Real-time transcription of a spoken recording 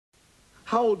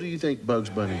How old do you think Bugs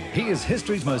Bunny is? He is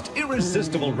history's most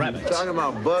irresistible rabbit. Talking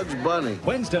about Bugs Bunny.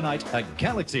 Wednesday night, a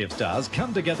galaxy of stars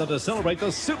come together to celebrate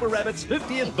the Super Rabbit's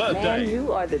 50th birthday. Man,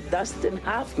 you are the Dustin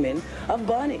Hoffman of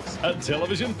bunnies. A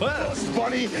television first.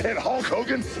 Bunny and Hulk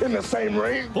Hogan in the same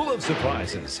ring? Full of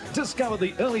surprises. Discover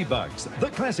the early Bugs,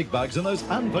 the classic Bugs, and those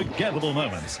unforgettable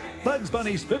moments. Bugs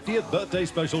Bunny's 50th birthday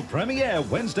special premiere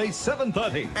Wednesday,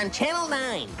 7:30. On Channel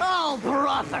 9. Oh,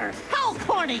 brother. How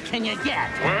corny can you get?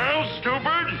 Well, stupid,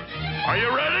 are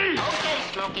you ready? Okay,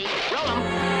 Smokey. Roll 'em.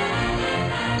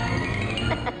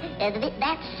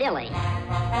 That's silly.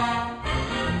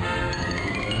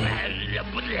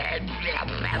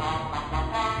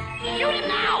 Shoot him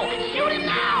now! Shoot him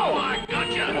now! I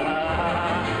gotcha.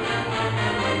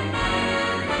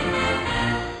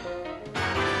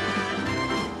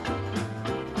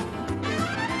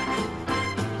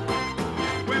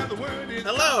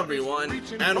 Hello, everyone,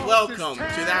 and welcome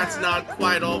to That's Not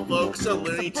Quite All Folks, a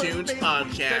Looney Tunes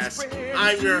podcast.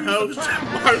 I'm your host,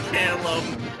 Mark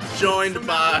Hanlon, joined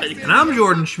by... And I'm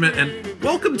Jordan Schmidt, and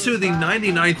welcome to the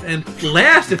 99th and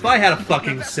last, if I had a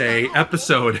fucking say,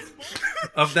 episode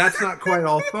of That's Not Quite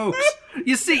All Folks.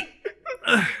 You see,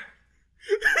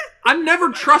 I'm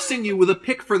never trusting you with a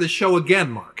pick for the show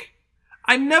again, Mark.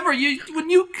 When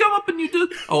you come up and you do,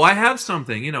 oh, I have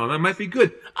something, that might be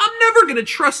good. I'm never going to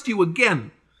trust you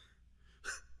again.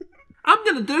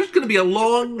 There's going to be a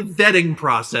long vetting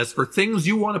process for things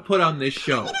you want to put on this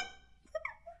show.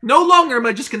 No longer am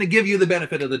I just going to give you the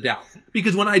benefit of the doubt.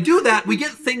 Because when I do that, we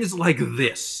get things like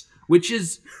this, which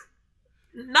is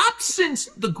not since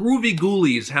the Groovy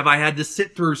Ghoulies have I had to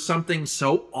sit through something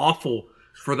so awful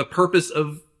for the purpose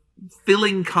of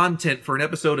filling content for an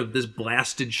episode of this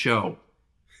blasted show.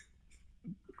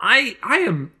 I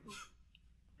am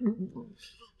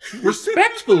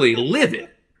respectfully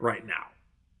livid right now.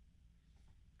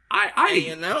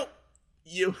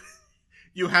 You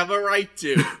have a right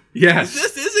to. Yes.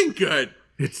 This isn't good.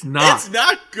 It's not. It's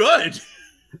not good.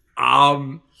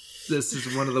 This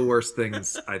is one of the worst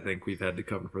things I think we've had to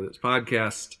cover for this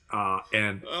podcast.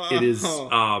 And it is,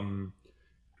 and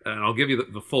I'll give you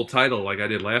the full title like I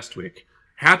did last week.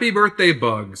 Happy Birthday,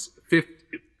 Bugs.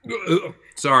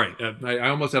 Sorry, I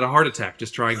almost had a heart attack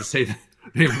just trying to say the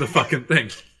name of the fucking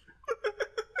thing.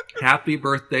 Happy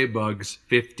Birthday, Bugs,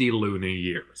 50 Looney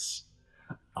years.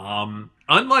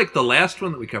 Unlike the last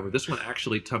one that we covered, this one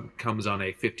actually comes on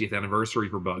a 50th anniversary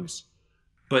for Bugs.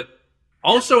 But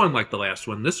also unlike the last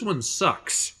one, this one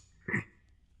sucks.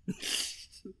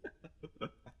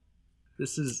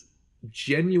 This is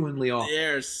genuinely awful.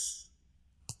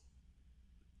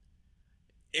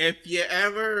 If you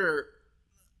ever...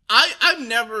 I am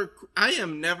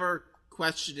never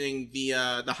questioning the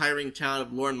hiring talent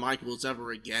of Lorne Michaels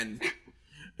ever again.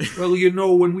 Well,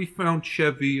 when we found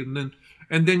Chevy and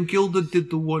then Gilda did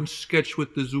the one sketch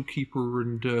with the zookeeper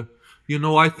and,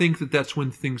 I think that's when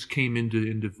things came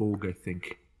into vogue, I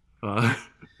think.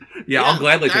 Yeah, I'll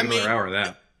gladly take another hour of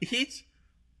that.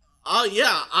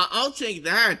 I'll take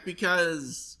that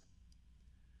because,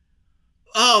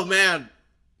 oh man,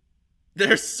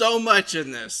 there's so much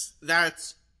in this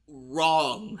that's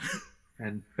wrong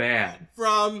and bad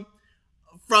from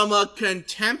a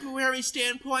contemporary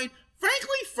standpoint,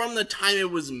 frankly from the time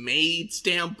it was made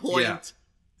standpoint.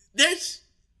 There's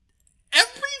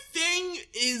everything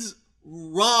is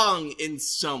wrong in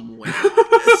some way.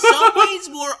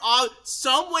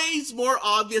 Some ways more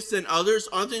obvious than others.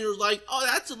 Other things are like, oh,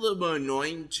 that's a little bit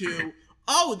annoying too.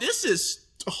 Oh, this is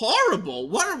horrible.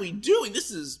 What are we doing?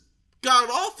 This is god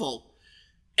awful.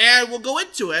 And we'll go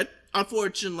into it,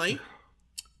 unfortunately.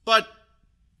 But,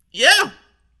 yeah.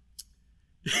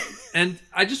 And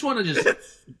I just want to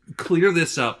clear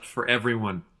this up for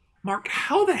everyone. Mark,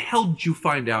 how the hell did you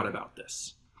find out about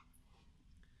this?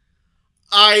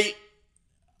 I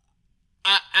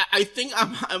think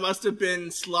I must have been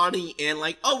slotting in,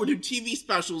 like, oh, we'll do TV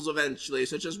specials eventually.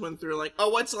 So I just went through, like, oh,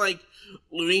 what's, like,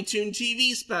 Looney Tune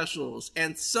TV specials?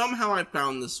 And somehow I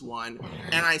found this one,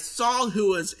 and I saw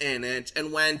who was in it,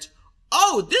 and went,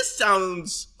 oh, this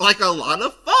sounds like a lot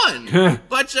of fun.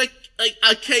 But, like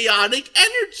a chaotic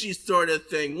energy sort of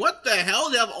thing. What the hell?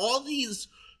 They have all these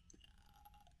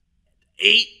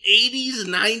 80s,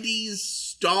 90s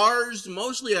stars,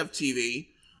 mostly of TV,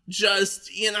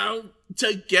 just,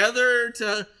 together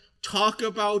to talk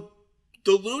about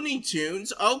the Looney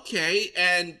Tunes. Okay,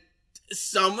 and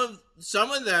some of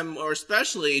them, or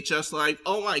especially, just like,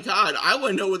 oh my god, I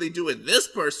want to know what they do with this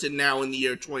person now in the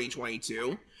year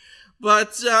 2022.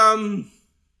 But,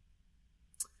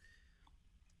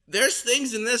 there's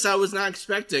things in this I was not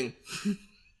expecting.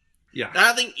 Yeah. I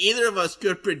don't think either of us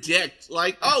could predict,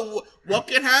 like, oh, what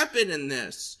could happen in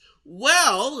this?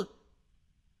 Well,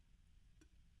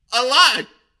 a lot.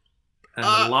 And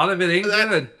a lot of it ain't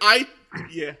good.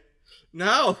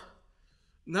 No,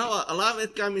 a lot of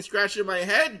it got me scratching my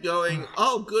head going,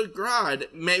 oh, good God.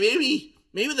 Maybe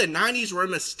the 90s were a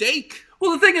mistake.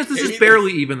 Well, the thing is, this is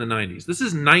barely even the 90s. This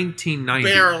is 1990,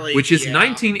 barely, which is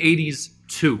 1980s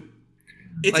too.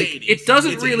 It's like, 80s. It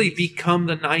doesn't it's really 80s. become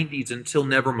the 90s until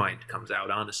Nevermind comes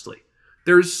out, honestly.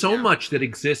 There's so much that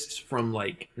exists from,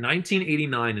 like,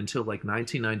 1989 until, like,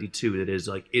 1992 that is,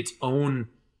 like, its own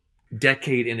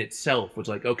decade in itself. Was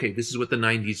like, okay, this is what the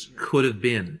 90s could have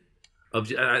been.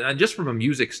 Just from a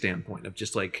music standpoint, of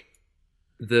just, like,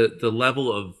 the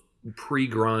level of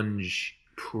pre-grunge,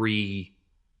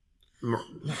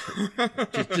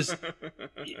 just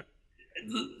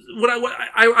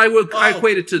I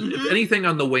equate it to anything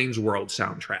on the Wayne's World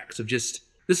soundtracks of just,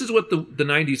 this is what the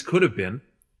 90s could have been,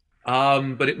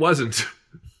 but it wasn't.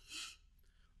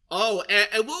 Oh,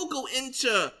 and we'll go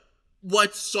into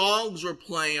what songs were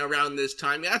playing around this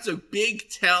time. That's a big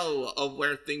tell of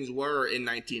where things were in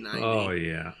 1990. Oh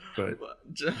yeah, but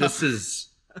this is,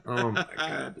 oh my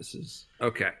God, this is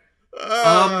okay.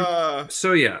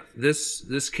 So yeah,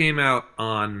 this came out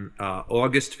on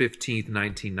August 15th,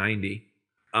 1990.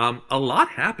 A lot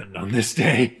happened on this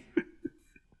day.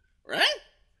 Right?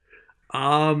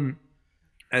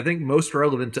 I think most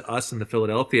relevant to us in the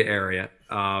Philadelphia area,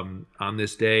 on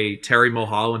this day, Terry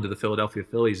Mulholland of the Philadelphia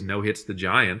Phillies no-hits the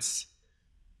Giants.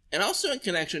 And also in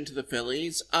connection to the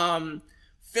Phillies,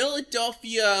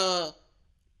 Philadelphia,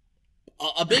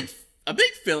 a big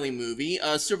Philly movie,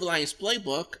 Silver Linings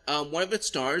Playbook. One of its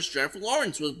stars, Jennifer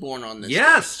Lawrence, was born on this.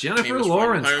 Yes, day. Jennifer Famous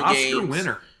Lawrence, for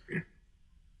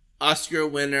Oscar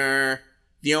winner,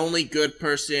 the only good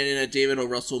person in a David O.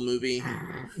 Russell movie.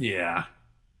 Yeah.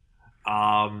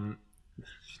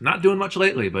 Not doing much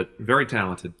lately, but very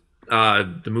talented.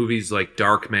 The movies like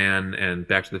Darkman and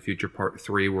Back to the Future Part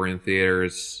 3 were in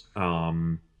theaters.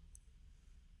 And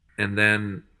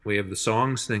then we have the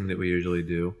songs thing that we usually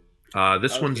do.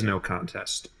 This one's no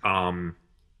contest.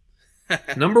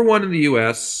 Number one in the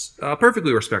U.S.,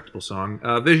 perfectly respectable song,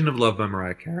 Vision of Love by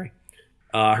Mariah Carey.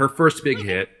 Her first big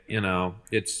hit, it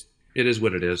is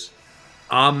what it is.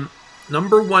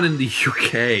 Number one in the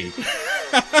UK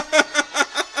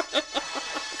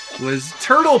was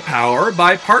Turtle Power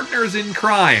by Partners in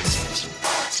Crime.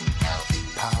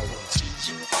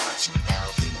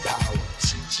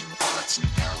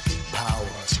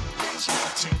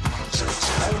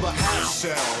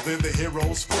 They're the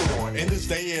heroes for. In this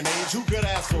day and age, who could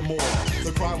ask for more?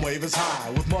 The crime wave is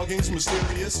high, with muggings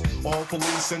mysterious. All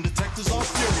police and detectives are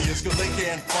furious, cause they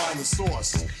can't find the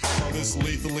source of this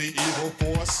lethally evil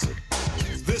force.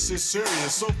 This is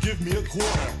serious, so give me a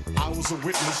quarter. I was a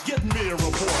witness, get me a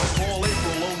reporter. Call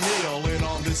April O'Neil in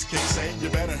on this case, and you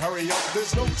better hurry up,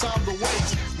 there's no time to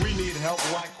wait. We need help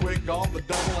like quick on the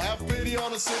double. Have pity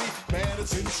on the city, man,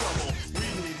 it's in trouble. We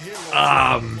need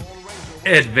heroes.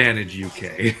 Advantage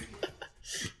UK.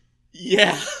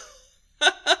 Yeah.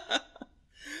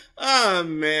 Oh,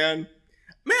 man.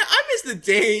 I miss the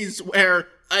days where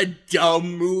a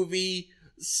dumb movie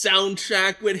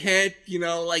soundtrack would hit,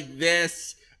 like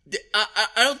this. I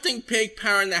don't think Pig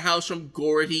Power in the House from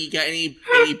Gordy got any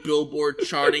Billboard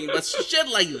charting, but shit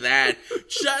like that.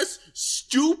 Just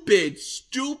stupid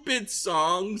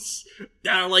songs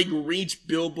that like reach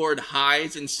Billboard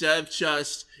highs instead of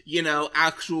just,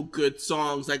 actual good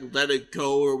songs like Let It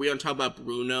Go, or we don't talk about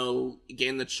Bruno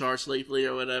getting the charts lately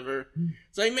or whatever.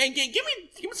 It's like, man, give me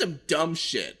some dumb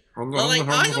shit.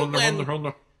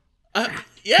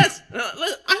 Yes,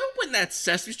 I hope when that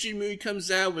Sesame Street movie comes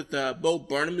out with Bo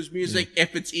Burnham's music,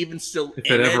 if it's even still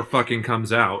if it ever fucking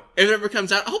comes out. If it ever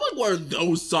comes out, I hope like one of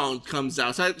those songs comes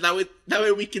out, so that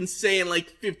way we can say in like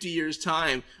 50 years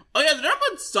time, oh yeah, the number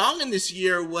one song in this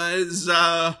year was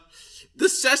the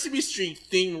Sesame Street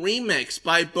theme remix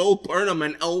by Bo Burnham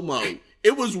and Elmo.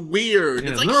 It was weird. Yeah,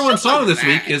 it's the like, number one song this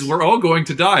week is "We're All Going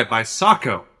to Die" by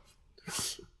Sacco.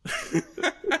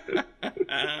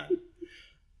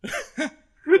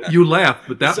 You laugh,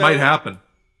 but that might happen.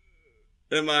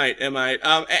 It might.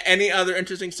 Any other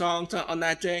interesting songs on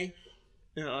that day?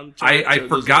 I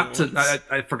forgot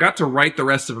to write the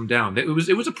rest of them down. It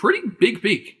was a pretty big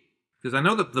peak because I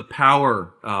know that the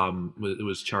Power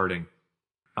was charting,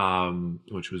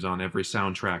 which was on every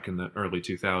soundtrack in the early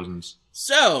 2000s.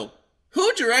 So,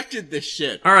 who directed this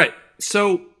shit? All right,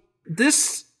 so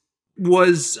this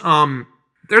was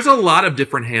there's a lot of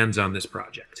different hands on this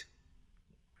project,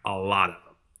 a lot of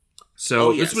them.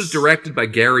 So This was directed by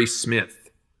Gary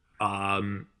Smith.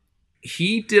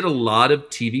 He did a lot of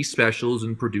TV specials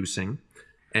and producing.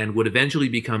 and would eventually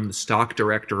become the stock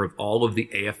director of all of the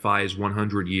AFI's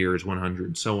 100 Years,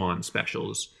 100 so on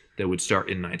specials that would start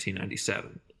in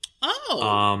 1997.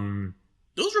 Oh,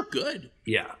 those are good.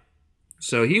 Yeah.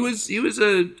 So he was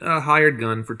a hired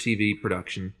gun for TV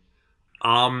production.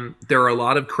 There are a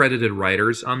lot of credited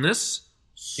writers on this,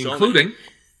 including,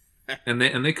 and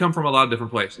they come from a lot of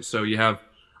different places. So you have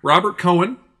Robert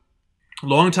Cohen,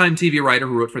 longtime TV writer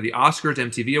who wrote for the Oscars,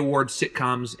 MTV Awards,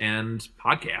 sitcoms, and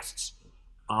podcasts.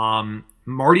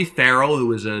 Marty Farrell, who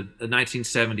was a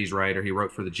 1970s writer. He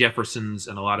wrote for the Jeffersons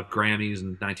and a lot of Grammys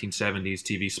and 1970s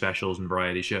TV specials and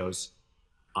variety shows.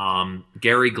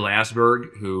 Gary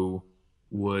Glassberg, who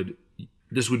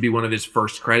this would be one of his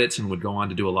first credits and would go on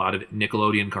to do a lot of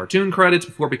Nickelodeon cartoon credits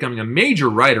before becoming a major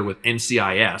writer with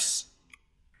NCIS.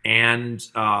 And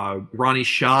Ronnie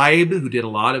Scheib, who did a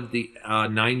lot of the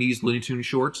 90s Looney Tunes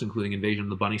shorts, including Invasion of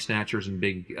the Bunny Snatchers and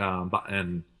big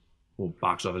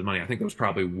box office money. I think that was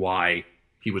probably why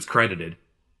he was credited.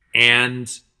 And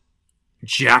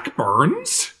Jack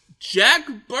Burns? Jack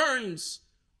Burns.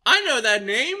 I know that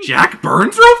name. Jack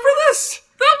Burns wrote for this?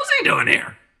 What was he doing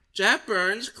here? Jack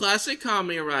Burns, classic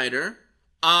comedy writer.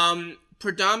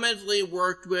 Predominantly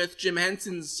worked with Jim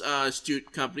Henson's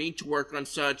Stute Company to work on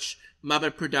such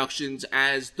Muppet productions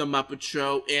as The Muppet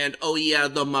Show and, oh yeah,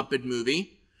 The Muppet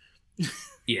Movie.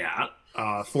 Yeah.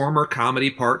 Former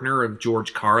comedy partner of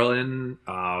George Carlin,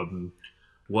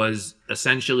 was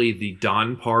essentially the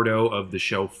Don Pardo of the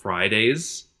show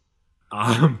Fridays.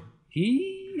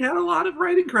 He had a lot of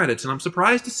writing credits, and I'm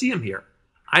surprised to see him here.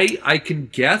 I can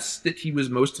guess that he was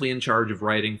mostly in charge of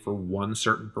writing for one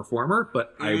certain performer,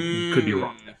 but I could be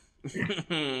wrong.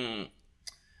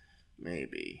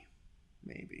 Maybe.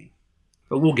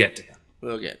 But we'll get to him.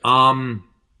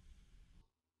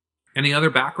 Any other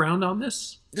background on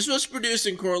this? This was produced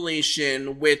in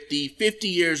correlation with the 50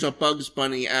 Years of Bugs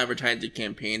Bunny advertising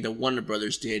campaign that Warner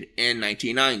Brothers did in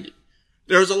 1990.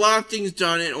 There was a lot of things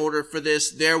done in order for this.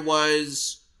 There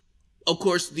was, of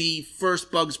course, the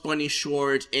first Bugs Bunny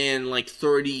short in like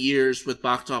 30 years with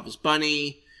Box Office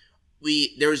Bunny.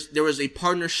 There was a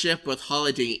partnership with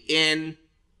Holiday Inn.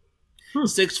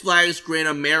 Six Flags Great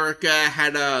America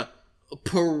had a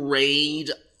parade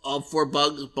for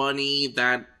Bugs Bunny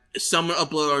that someone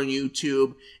uploaded on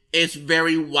YouTube. It's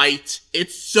very white.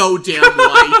 It's so damn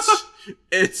white.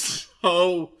 It's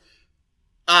so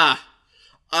but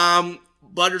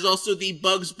there's also the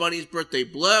Bugs Bunny's Birthday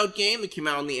Blowout game that came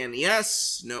out on the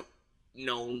NES,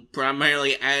 known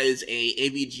primarily as a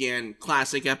AVGN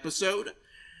classic episode.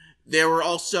 There were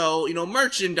also,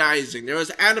 merchandising. There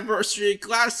was anniversary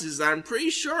glasses that I'm pretty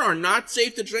sure are not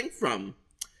safe to drink from.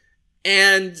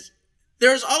 And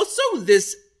there's also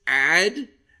this ad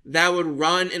that would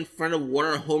run in front of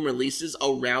Warner home releases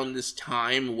around this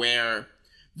time where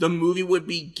the movie would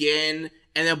begin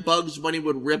and then Bugs Bunny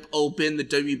would rip open the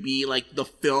WB, like the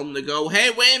film, to go, hey,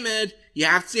 wait a minute, you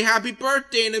have to say happy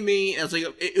birthday to me. And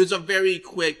it was a very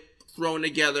quick thrown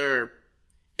together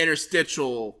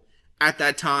interstitial at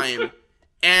that time.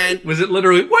 And was it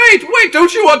literally, wait,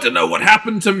 don't you want to know what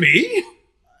happened to me?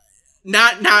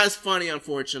 Not as funny,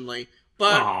 unfortunately.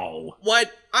 But what,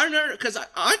 I don't know, because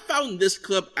I found this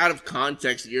clip out of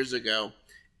context years ago.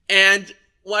 And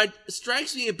what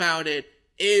strikes me about it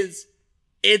is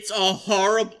it's a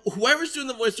horrible, whoever's doing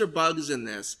the voice for Bugs in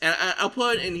this, and I'll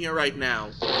put it in here right now.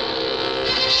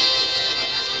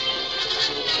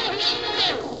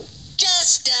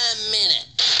 Just a minute.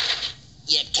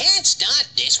 You can't start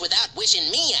this without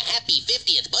wishing me a happy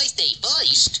 50th birthday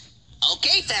first.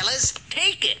 Okay, fellas,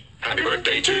 take it. Happy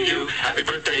birthday to you. Happy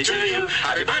birthday to you.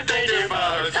 Happy birthday, dear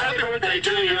Bugs. Happy birthday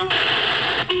to you.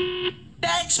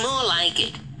 That's more like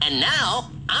it. And now,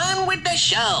 on with the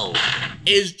show.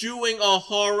 Is doing a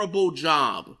horrible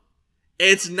job.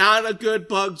 It's not a good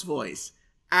Bugs voice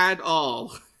at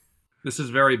all. This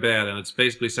is very bad, and it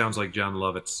basically sounds like John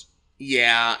Lovitz.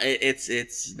 Yeah,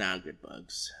 it's not good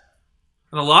Bugs.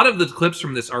 And a lot of the clips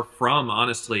from this are from,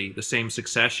 honestly, the same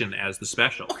succession as the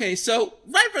special. Okay, so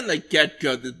right from the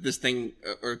get-go, this thing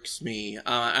irks me.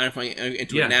 I don't know if I get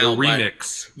into it now. The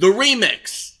remix. The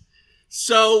remix!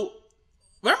 So,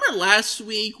 remember last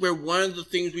week where one of the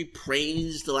things we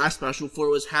praised the last special for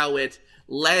was how it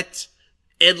let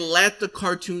the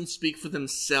cartoons speak for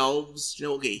themselves?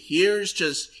 Okay, here's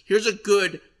a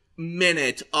good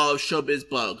minute of Showbiz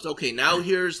Bugs. Okay, now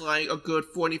here's like a good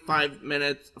 45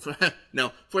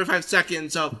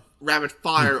 seconds of Rapid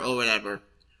Fire or whatever.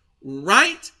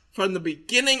 Right from the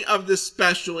beginning of the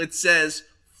special, it says,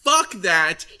 fuck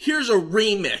that, here's a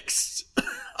remix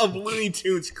of Looney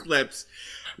Tunes clips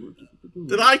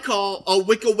that I call a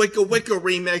Wicca Wicca Wicca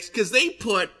remix, because they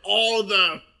put all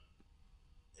the...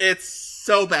 It's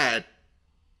so bad.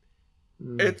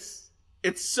 It's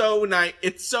so nice.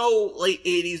 It's so late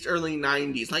 80s, early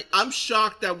 90s. Like, I'm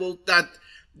shocked that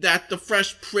the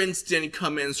Fresh Prince didn't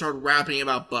come in and start rapping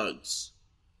about bugs.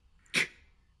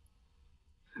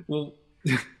 Well,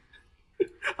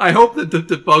 I hope that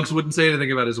the Bugs wouldn't say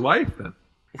anything about his wife then.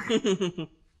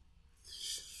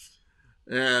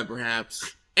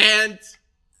 Perhaps. And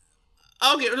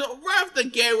okay, right off the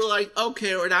gate, we're like,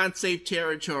 okay, we're not in safe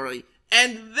territory.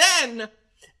 And then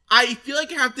I feel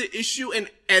like I have to issue an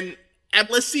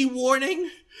epilepsy warning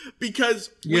because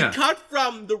we cut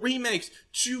from the remakes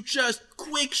to just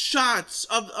quick shots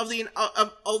of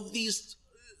these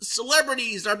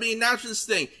celebrities are being announced for this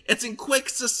thing. It's in quick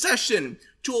succession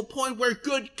to a point where,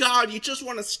 good God, you just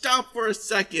want to stop for a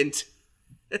second.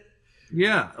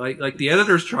 Yeah, like the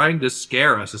editor's trying to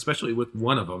scare us, especially with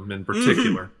one of them in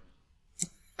particular.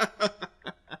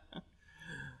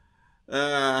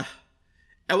 And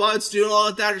while it's doing all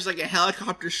of that, there's like a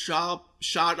helicopter shot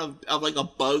of like a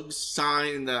Bugs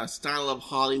sign in the style of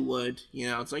Hollywood. You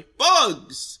know, it's like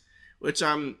Bugs, which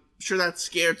I'm sure that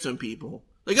scared some people.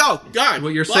 Like, oh God!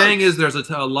 What you're Bugs. saying is there's a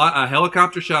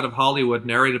helicopter shot of Hollywood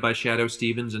narrated by Shadow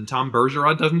Stevens, and Tom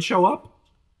Bergeron doesn't show up.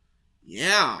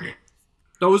 Yeah,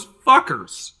 those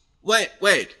fuckers. Wait.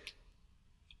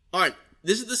 All right,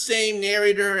 this is the same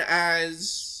narrator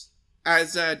as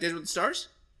Dead with the Stars.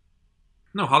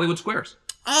 No, Hollywood Squares.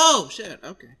 Oh, shit,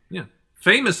 okay. Yeah.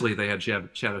 Famously, they had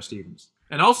Shadow Stevens.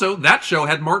 And also, that show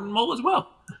had Martin Mull as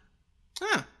well.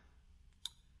 Huh.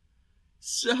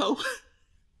 So,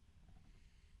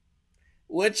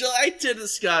 would you like to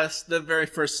discuss the very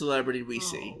first celebrity we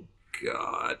see?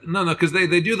 God. No, because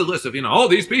they do the list of, all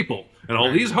these people, and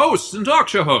all these hosts and talk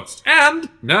show hosts. And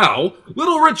now,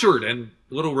 Little Richard. And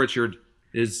Little Richard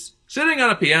is sitting on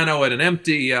a piano at an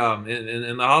empty,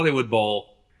 in the Hollywood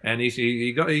Bowl. And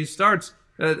he starts...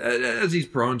 as he's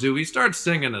prone to, he starts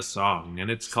singing a song, and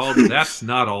it's called That's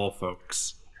Not All,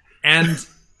 Folks. And,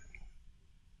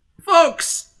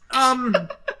 folks, I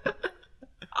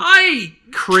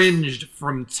cringed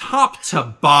from top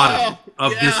to bottom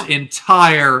of this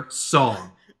entire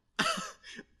song.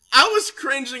 I was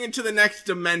cringing into the next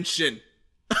dimension.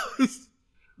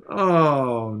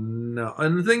 Oh, no.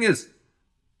 And the thing is,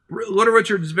 Little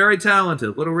Richard is very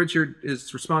talented. Little Richard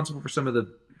is responsible for some of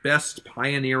the best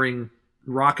pioneering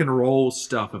rock and roll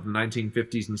stuff of the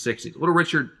 1950s and 60s.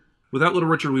 Without Little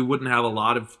Richard, we wouldn't have a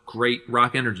lot of great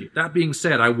rock energy. That being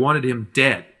said, I wanted him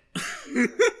dead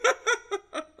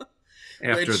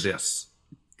after this.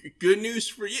 Good news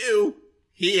for you,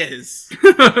 he is.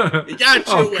 You got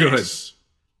your wish.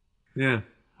 Good. Yeah.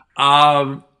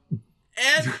 And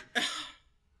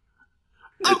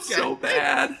it's so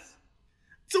bad.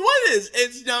 So what is?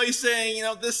 It's he's saying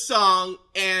this song,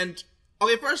 and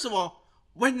okay, first of all,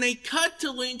 when they cut to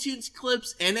Looney Tunes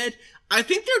clips in it, I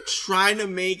think they're trying to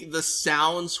make the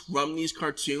sounds from these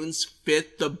cartoons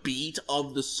fit the beat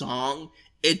of the song.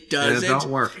 It doesn't. It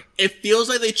don't work. It feels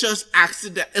like they just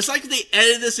It's like they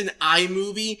edited this in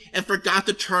iMovie and forgot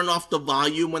to turn off the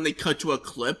volume when they cut to a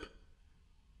clip.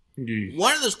 Jeez.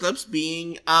 One of those clips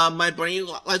being My Bunny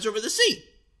Lies Over the Sea.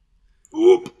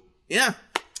 Oop. Yeah.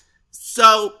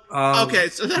 So, okay,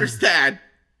 so there's that.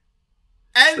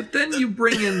 But then you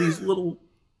bring in these little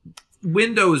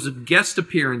windows of guest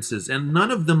appearances, and none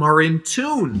of them are in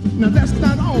tune. Now that's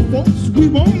not all, folks. We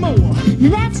want more.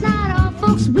 That's not all,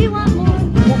 folks. We want more.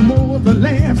 We want more of the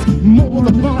laughs, more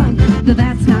of the fun.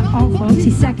 That's not all, folks.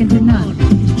 He's second to none.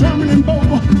 Drumming and bowl,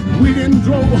 we didn't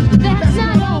throw. That's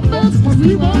not all, folks.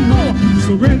 We want more.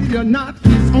 So ready or not,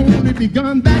 it's only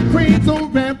begun. That crane's so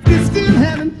ramped, it's still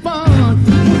having fun.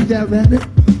 That rabbit,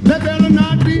 that better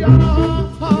not be all.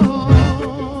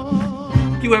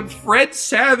 You have Fred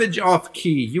Savage off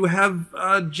key. You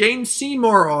have Jane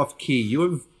Seymour off key. You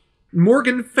have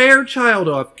Morgan Fairchild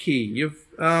off key. You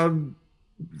have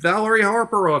Valerie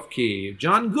Harper off key.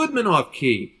 John Goodman off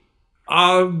key.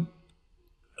 The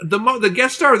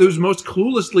guest star who's most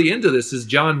cluelessly into this is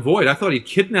John Voight. I thought he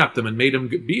kidnapped him and made him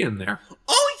be in there.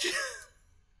 Oh, yeah.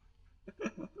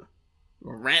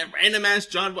 Random ass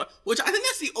John Voight, which I think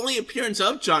that's the only appearance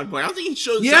of John Voight. I don't think he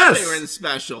shows up anywhere in the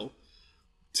special.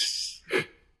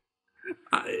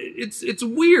 It's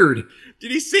weird.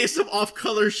 Did he say some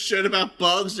off-color shit about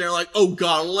Bugs? And they're like, oh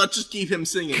God, let's just keep him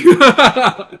singing.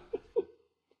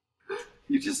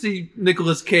 You just see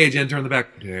Nicolas Cage enter in the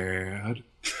back. Dad,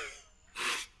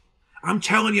 I'm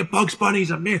telling you, Bugs Bunny's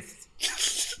a myth.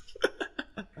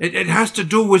 It has to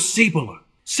do with Cibola.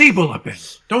 Cibola, Ben.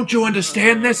 Don't you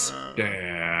understand this?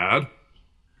 Dad.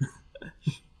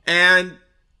 And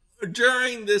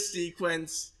during this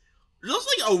sequence, there's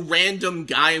like a random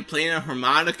guy playing a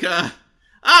harmonica.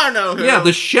 I don't know who. Yeah,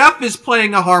 the chef is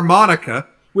playing a harmonica,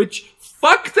 which,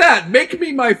 fuck that, make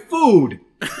me my food.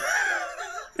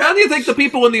 How do you think the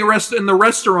people in the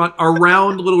restaurant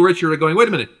around Little Richard are going, wait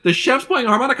a minute, the chef's playing a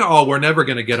harmonica? Oh, we're never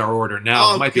going to get our order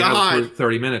now. Oh, it might be out for God.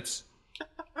 30 minutes.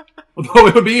 Although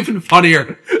it would be even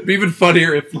funnier. It'd be even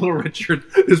funnier if Little Richard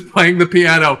is playing the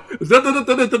piano.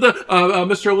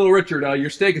 Mr. Little Richard,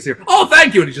 your steak is here. Oh,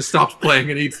 thank you. And he just stops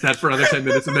playing and eats that for another 10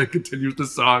 minutes and then continues the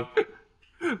song.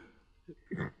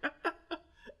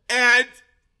 And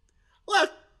look,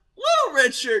 Little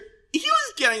Richard, he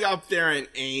was getting up there in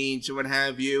age and what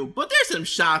have you, but there's some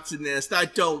shots in this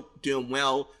that don't do him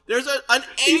well. There's an angle.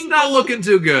 He's not looking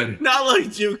too good. Not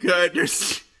looking too good.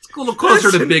 It's a little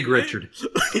closer to Big Richard.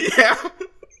 Yeah.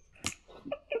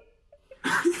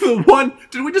 The one,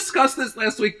 did we discuss this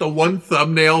last week? The one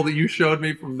thumbnail that you showed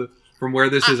me from where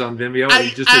this is on Vimeo?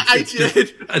 I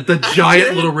did. The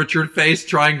giant Little Richard face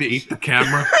trying to eat the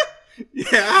camera.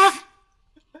 Yeah.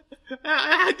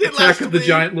 I did Attack of the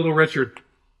Giant Little Richard.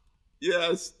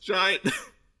 Yes, giant.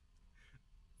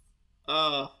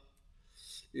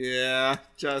 Yeah,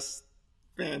 just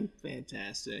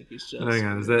fantastic. He's just. Hang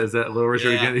on, is that Little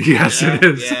Richard Yeah, again? Yes, yeah, it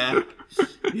is. Yeah,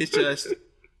 he's just.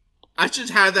 I should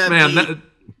have that. Man,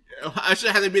 I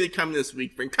should have that be the coming this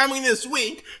week. For coming this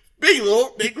week, Big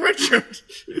Richard.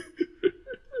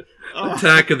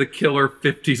 Attack of the Killer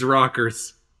 50s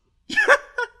Rockers.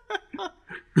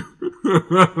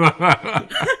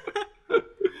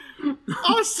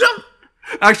 Awesome.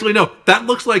 Actually, no. That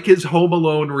looks like his Home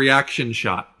Alone reaction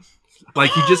shot.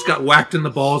 Like he just got whacked in the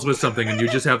balls with something, and you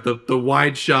just have the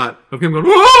wide shot of him going,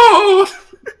 whoa!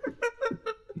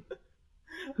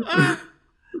 And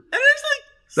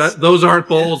it's like those aren't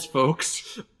balls,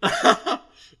 folks.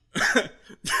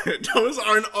 Those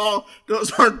aren't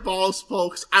balls,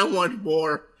 folks. I want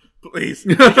more, please.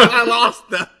 Because I lost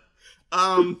them.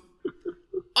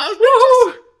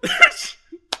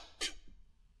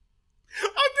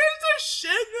 There's a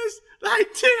shit in this that I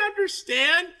didn't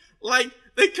understand. Like,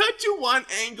 they cut to one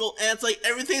angle and it's like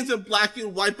everything's in black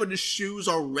and white, but his shoes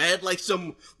are red, like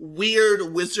some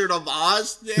weird Wizard of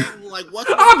Oz thing. Like, what's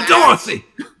with I'm that? Dorothy!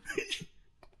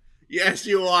 Yes,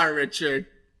 you are, Richard.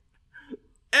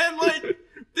 And, like,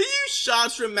 they use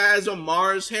shots from Maz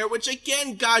Omar's hair, which,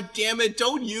 again, goddammit,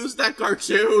 don't use that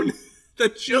cartoon. The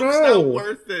joke's not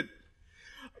worth it.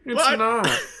 It's not.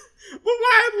 But what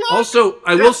I love... Also,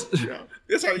 I will...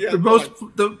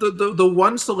 The the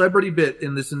one celebrity bit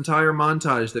in this entire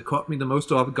montage that caught me the most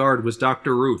off guard was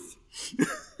Dr. Ruth.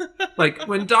 Like,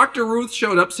 when Dr. Ruth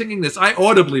showed up singing this, I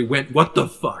audibly went, what the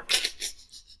fuck?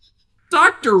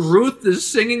 Dr. Ruth is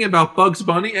singing about Bugs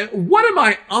Bunny, and what am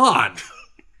I on?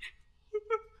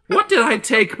 What did I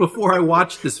take before I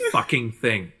watched this fucking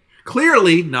thing?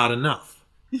 Clearly, not enough.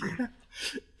 And,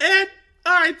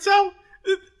 alright, so,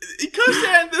 it comes to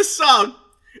end this song.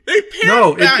 They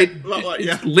pan back.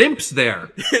 It limps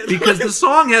there. Because the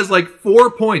song has like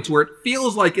 4 points where it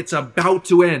feels like it's about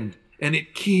to end. And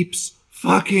it keeps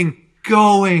fucking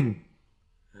going.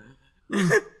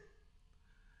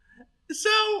 So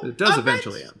it does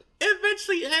eventually end. It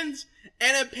eventually ends,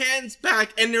 and it pans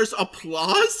back, and there's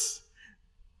applause.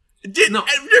 There's no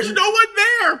one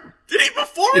there. Did he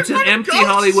perform? It's an empty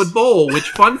Hollywood Bowl, which,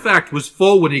 fun fact, was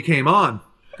full when he came on.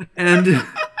 And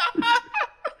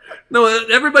no,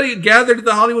 everybody gathered at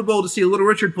the Hollywood Bowl to see Little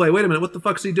Richard play. Wait a minute, what the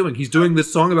fuck's he doing? He's doing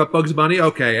this song about Bugs Bunny?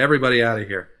 Okay, everybody out of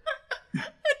here. Did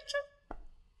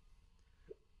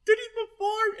he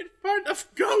perform in front of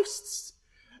ghosts?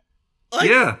 Like,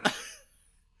 yeah.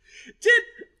 Did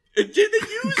they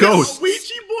use Ghosts. a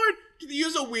Ouija board? Did they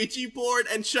use a Ouija board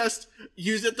and just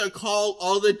use it to call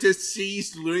all the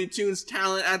deceased Looney Tunes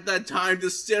talent at that time to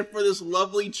sit for this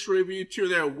lovely tribute to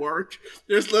their work?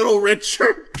 There's Little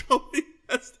Richard going.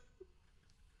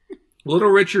 Little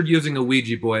Richard using a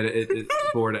Ouija board,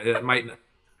 it might not.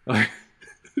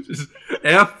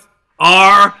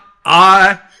 F-R-I-E-S,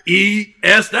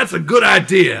 that's a good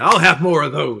idea. I'll have more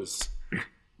of those.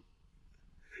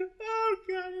 Oh,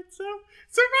 God, it's so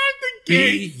Samantha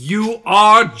Gate.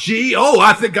 B-U-R-G. Oh,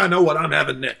 I think I know what I'm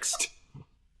having next.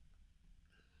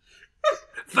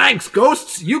 Thanks,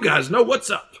 ghosts. You guys know what's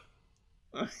up.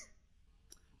 All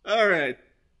right.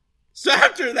 So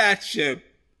after that shit,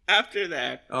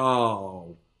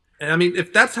 Oh. I mean,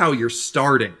 if that's how you're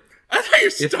starting. That's how you're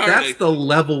starting. If that's the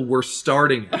level we're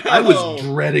starting at, I was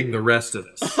dreading the rest of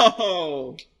this.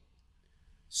 Oh.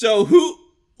 So who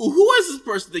was this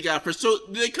person they got first? So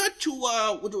they cut to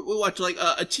we watch like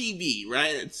a TV,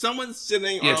 right? And someone's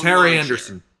sitting on it's Harry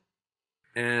Anderson.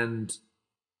 And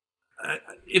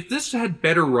if this had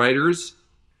better writers,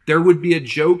 there would be a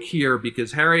joke here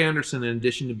because Harry Anderson, in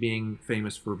addition to being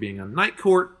famous for being on Night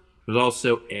Court, was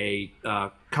also a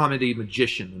comedy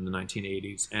magician in the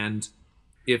 1980s. And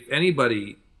if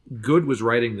anybody good was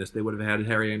writing this, they would have had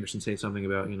Harry Anderson say something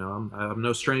about, I'm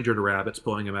no stranger to rabbits,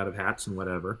 pulling them out of hats and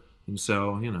whatever. And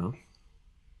so,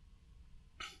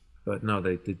 But no,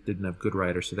 they didn't have good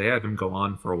writers, so they had him go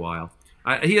on for a while.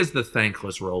 He has the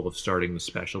thankless role of starting the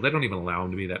special. They don't even allow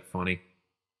him to be that funny.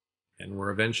 And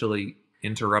we're eventually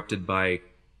interrupted by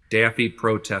Daffy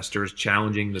protesters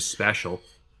challenging the special.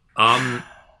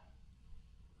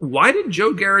 Why did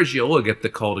Joe Garagiola get the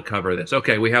call to cover this?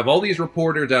 Okay, we have all these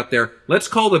reporters out there. Let's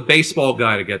call the baseball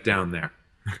guy to get down there.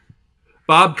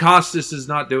 Bob Costas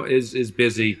is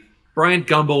busy. Bryant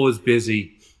Gumbel is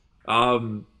busy.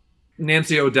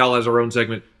 Nancy O'Dell has her own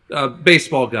segment.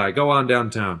 Baseball guy, go on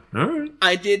downtown. All right.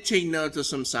 I did take note of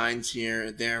some signs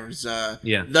here. There's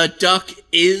yeah. The duck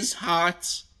is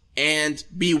hot and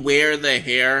beware the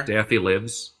hair. Daffy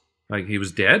lives. Like he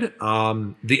was dead.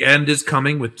 The end is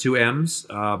coming with 2 M's.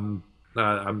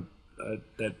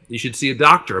 That you should see a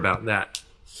doctor about that.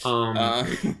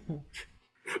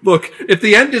 Look, if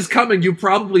the end is coming, you've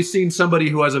probably seen somebody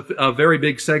who has a very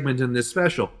big segment in this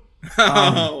special.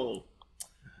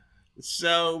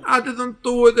 So I didn't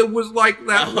know it was like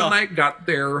that when I got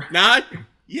there. Not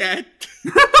yet.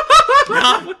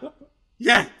 Not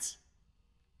yet.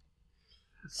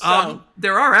 So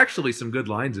there are actually some good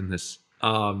lines in this.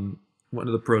 One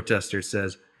of the protesters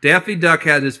says, Daffy Duck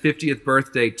had his 50th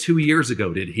birthday 2 years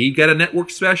ago. Did he get a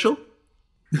network special?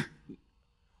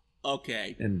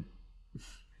 Okay. And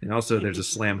also there's a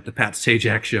slam at the Pat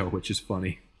Sajak show, which is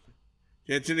funny.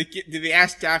 Did they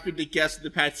ask Daffy to guest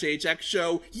the Pat Sajak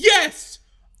show? Yes!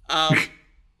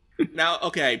 Now,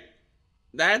 okay.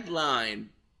 That line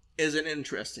is an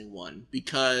interesting one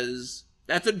because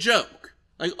that's a joke.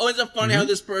 Like, oh, is it funny how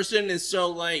this person is so,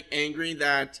 like, angry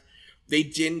that they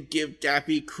didn't give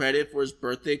Daffy credit for his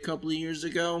birthday a couple of years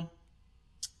ago?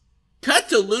 Cut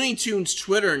to Looney Tunes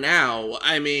Twitter now.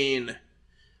 I mean...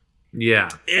 Yeah.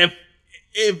 If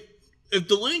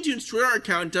the Looney Tunes Twitter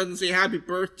account doesn't say happy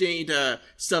birthday to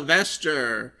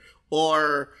Sylvester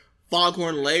or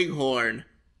Foghorn Leghorn,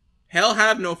 hell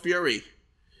have no fury.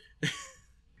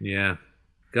 Yeah.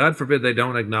 God forbid they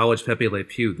don't acknowledge Pepe Le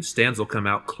Pew. The stands will come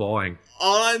out clawing.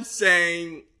 All I'm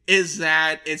saying is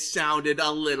that it sounded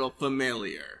a little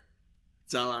familiar.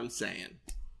 That's all I'm saying.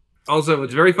 Also,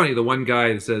 it's very funny. The one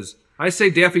guy that says, I say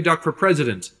Daffy Duck for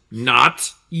president.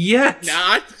 Not yet.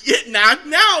 Not yet. Not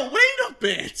now. Wait a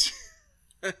bit.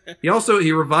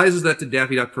 He revises that to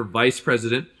Daffy Duck for vice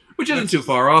president, which isn't too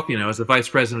far off, as the vice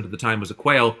president at the time was a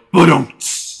quail.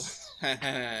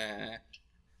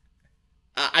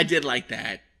 I did like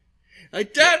that.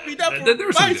 Like Daffy Duck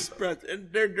for vice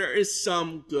president. There is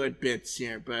some good bits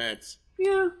here, but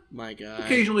yeah, my God.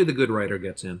 Occasionally the good writer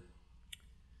gets in.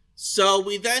 So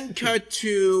we then cut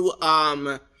to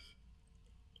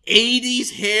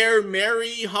 80s hair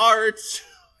Mary Hart.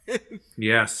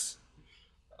 Yes.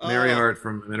 Mary Hart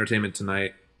from Entertainment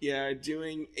Tonight. Yeah,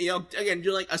 doing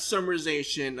like a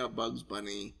summarization of Bugs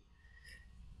Bunny.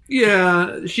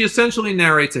 Yeah, she essentially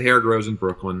narrates A Hair Grows in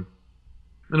Brooklyn.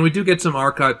 And we do get some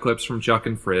archive clips from Chuck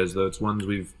and Frizz, though it's ones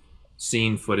we've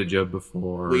seen footage of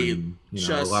before. A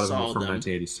lot of them are from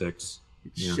 1986.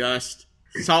 Yeah. Just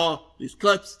saw these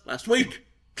clips last week.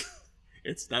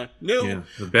 It's not new. Yeah,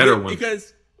 the better one.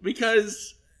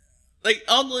 Because like,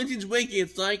 on the Legends Wiki,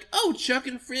 it's like, oh, Chuck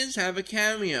and Frizz have a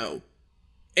cameo.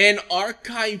 And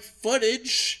archive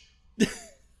footage. They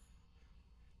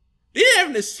didn't have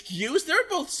an excuse. They're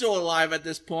both still alive at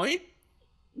this point.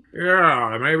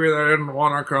 Yeah, maybe they didn't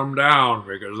want to come down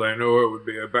because they knew it would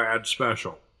be a bad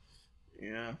special.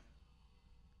 Yeah.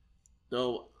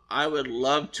 Though, I would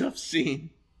love to have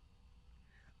seen...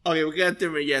 Okay, we get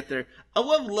there. I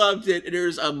would have loved it.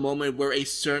 There's a moment where a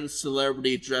certain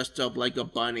celebrity dressed up like a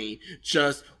bunny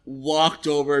just walked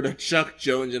over to Chuck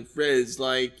Jones and Frizz,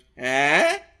 like,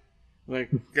 eh? Like,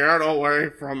 get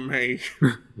away from me.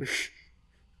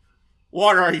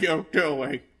 What are you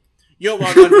doing? You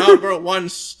are the number 1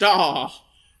 star.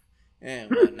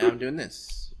 And well, now I'm doing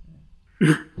this.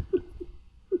 Do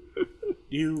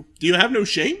you have no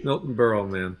shame? Milton Berle,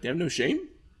 man. Do you have no shame?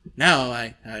 No,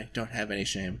 I don't have any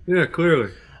shame. Yeah,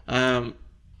 clearly. Though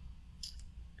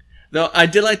I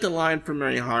did like the line from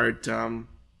Mary Hart.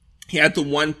 He had the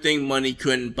one thing money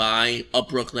couldn't buy, a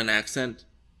Brooklyn accent.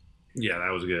 Yeah,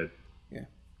 that was good. Yeah.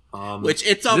 Which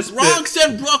it's a Bronx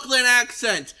and Brooklyn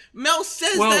accent. Mel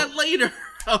says that later.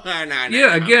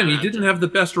 He didn't have the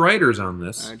best writers on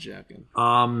this. I'm joking.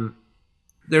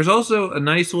 There's also a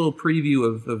nice little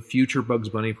preview of future Bugs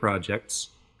Bunny projects.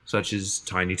 such as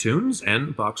Tiny Toons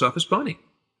and Box Office Bunny,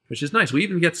 which is nice. We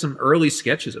even get some early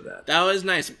sketches of that. That was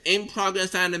nice.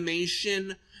 In-progress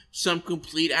animation, some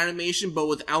complete animation, but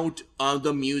without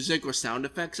the music or sound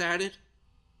effects added.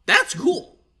 That's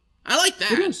cool. I like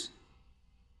that. It is.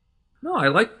 No, I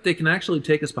like they can actually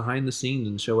take us behind the scenes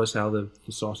and show us how the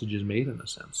sausage is made in a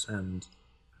sense. And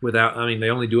without, I mean, they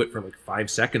only do it for like 5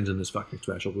 seconds in this fucking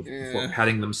special before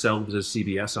patting themselves as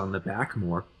CBS on the back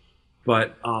more.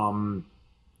 But, no,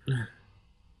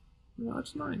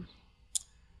 it's nice.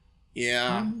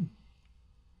 Yeah.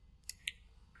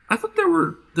 I thought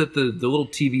that the little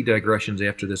TV digressions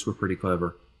after this were pretty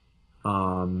clever.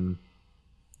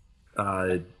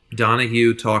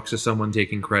 Donahue talks to someone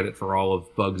taking credit for all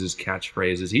of Bugs'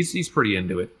 catchphrases. He's pretty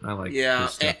into it. I like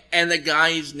his stuff. And the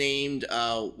guy's named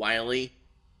Wiley.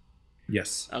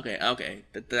 Yes. Okay.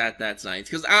 That's nice.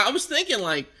 Because I was thinking,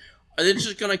 like, are they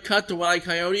just going to cut to Wile E.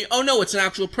 Coyote? Oh, no, it's an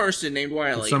actual person named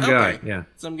Wiley. It's some guy, yeah.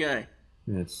 Some guy.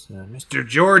 It's Mr.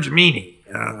 George Meany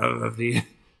of the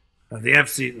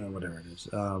FC, whatever it is.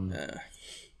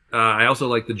 I also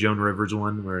like the Joan Rivers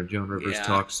one, where Joan Rivers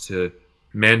talks to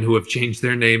men who have changed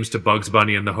their names to Bugs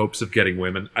Bunny in the hopes of getting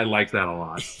women. I like that a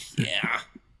lot. Yeah.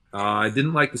 I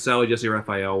didn't like the Sally Jesse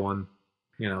Raphael one.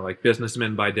 You know, like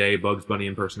businessmen by day, Bugs Bunny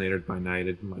impersonator by night. I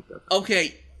didn't like that.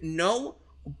 Okay, no,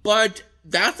 but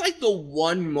that's like the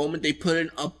one moment they put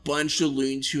in a bunch of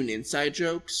Looney Tune inside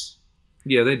jokes.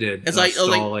 Yeah, they did. It's like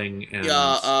Stalling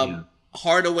and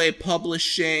Hardaway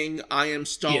Publishing, I Am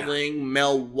Stalling,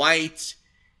 Mel White,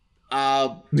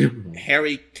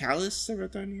 Harry Callis. I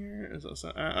wrote down here.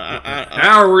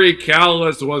 Harry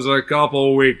Callis was a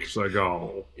couple weeks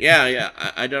ago. Yeah.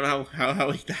 I don't know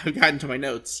how he got into my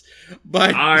notes,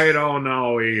 but I don't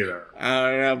know either.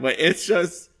 I don't know, but it's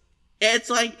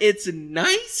like it's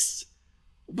nice,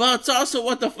 but it's also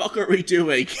what the fuck are we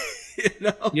doing? You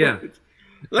know? Yeah.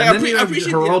 Like, and then you have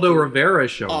Geraldo Rivera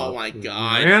show up. Oh my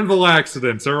god! Anvil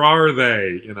accidents, or are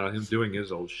they? You know, him doing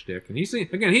his old shtick, and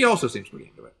he also seems pretty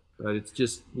into it. But it's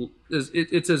just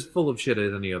it's as full of shit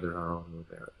as any other Geraldo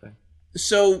Rivera thing.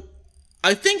 So,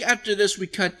 I think after this we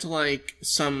cut to like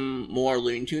some more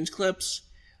Looney Tunes clips.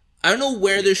 I don't know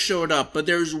where this showed up, but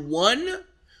there's one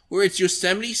where it's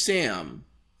Yosemite Sam,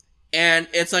 and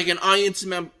it's like an audience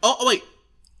member. Oh wait,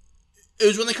 it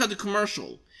was when they cut the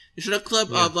commercial. They showed a clip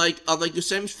of like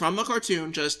Yosemite from a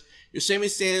cartoon, just Yosemite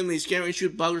Sam, he's getting ready to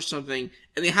shoot a bug or something,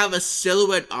 and they have a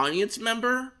silhouette audience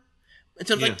member, and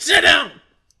so I'm like, sit down.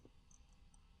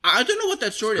 I don't know what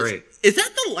that short is. Is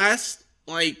that the last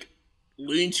like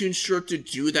Looney Tunes short to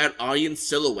do that audience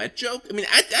silhouette joke? I mean,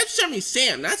 that's Yosemite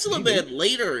Sam. That's a little bit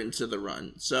later into the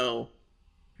run, so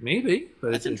maybe,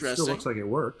 but that's interesting. It still looks like it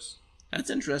works. That's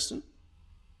interesting.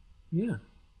 Yeah.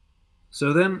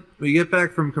 So then we get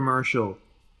back from commercial.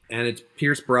 And it's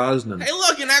Pierce Brosnan. Hey,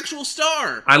 look, an actual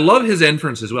star. I love his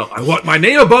entrance as well. I want my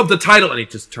name above the title. And he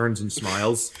just turns and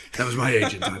smiles. That was my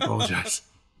agent. I apologize.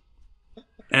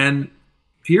 And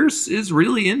Pierce is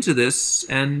really into this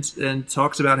and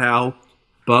talks about how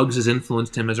Bugs has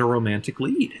influenced him as a romantic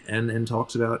lead. And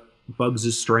talks about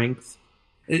Bugs' strength.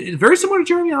 It's very similar to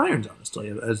Jeremy Irons, honestly,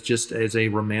 as a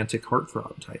romantic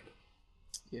heartthrob type.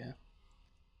 Yeah.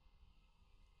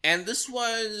 And this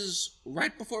was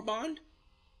right before Bond?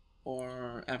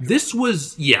 Or after this Bond?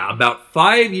 Was, about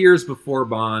 5 years before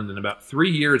Bond and about 3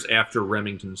 years after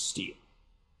Remington Steele.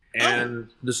 And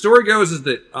the story goes is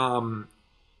that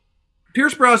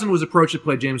Pierce Brosnan was approached to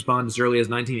play James Bond as early as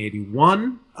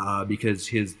 1981 because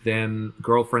his then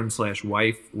girlfriend /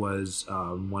 wife was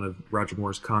one of Roger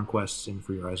Moore's conquests in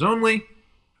For Your Eyes Only.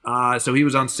 So he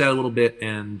was on set a little bit,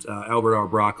 and Albert R.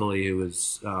 Broccoli, who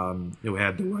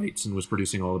had the rights and was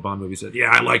producing all the Bond movies, said,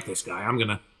 "Yeah, I like this guy. I'm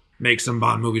gonna make some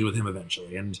Bond movies with him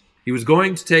eventually." And he was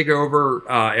going to take over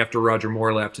after Roger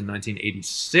Moore left in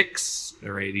 1986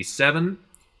 or 87.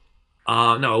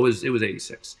 No, it was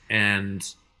 86.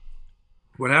 And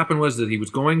what happened was that he was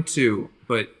going to,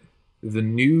 but the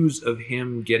news of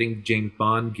him getting James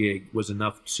Bond gig was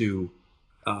enough to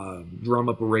drum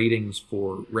up ratings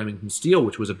for Remington Steele,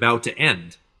 which was about to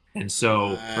end. And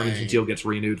so Remington Steele gets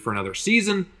renewed for another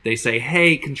season. They say,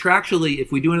 hey, contractually,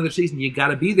 if we do another season, you got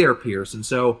to be there, Pierce. And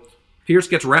so Pierce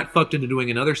gets rat-fucked into doing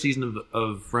another season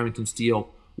of Remington Steele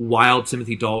while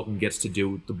Timothy Dalton gets to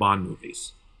do the Bond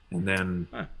movies. And then,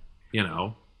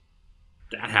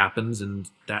 that happens and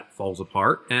that falls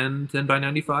apart. And then by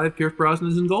 95, Pierce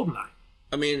Brosnan is in GoldenEye.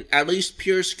 I mean, at least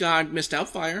Pierce got Missed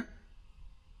Outfire.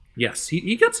 Yes,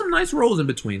 he got some nice roles in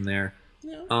between there.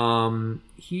 Yeah.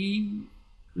 He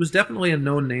was definitely a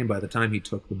known name by the time he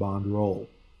took the Bond role.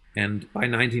 And by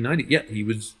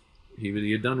 1990,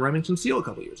 he had done Remington Steele a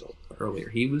couple years earlier.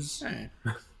 He was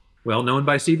well known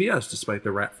by CBS, despite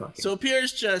the rat fucking. So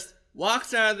Pierce just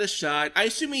walks out of the shot. I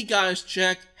assume he got his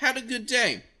check, had a good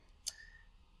day.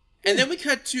 And then we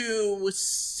cut to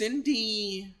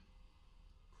Cindy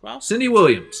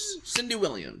Williams. Cindy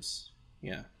Williams.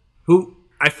 Yeah. Who,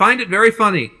 I find it very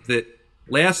funny that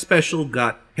last special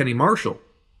got Penny Marshall,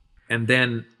 and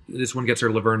then this one gets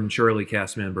her Laverne and Shirley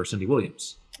cast member, Cindy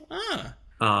Williams. Ah.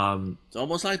 It's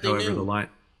almost like they however,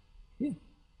 knew.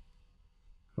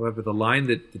 However, the line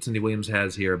that Cindy Williams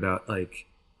has here about, like,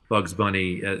 Bugs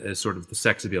Bunny as sort of the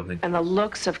sex appeal thing. And the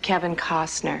looks of Kevin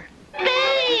Costner.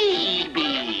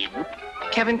 Baby!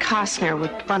 Kevin Costner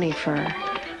with bunny fur.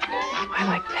 I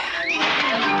like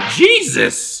that.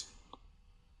 Jesus!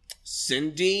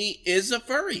 Cindy is a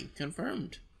furry.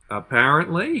 Confirmed.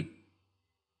 Apparently.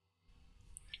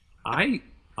 I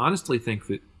honestly think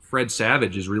that Fred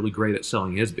Savage is really great at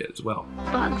selling his bit as well.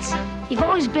 Bugs, you've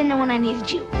always been there when I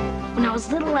needed you. When I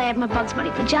was little, I had my Bugs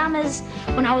Bunny pajamas.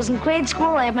 When I was in grade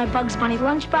school, I had my Bugs Bunny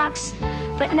lunchbox.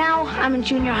 But now, I'm in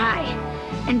junior high.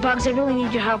 And Bugs, I really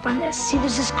need your help on this. See,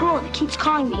 there's this girl that keeps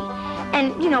calling me.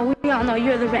 And, you know, we all know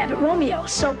you're the Rabbit Romeo.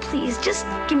 So please, just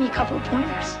give me a couple of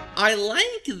pointers. I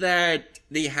like that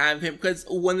they have him, because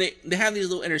when they have these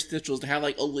little interstitials, they have,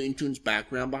 like, a Looney Tunes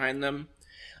background behind them.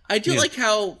 I do like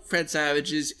how Fred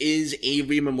Savage's is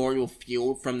Avery Memorial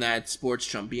Field from that Sports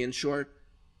Champion short.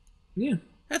 Yeah.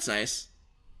 That's nice.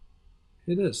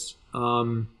 It is.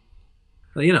 But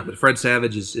Fred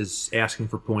Savage is asking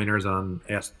for pointers on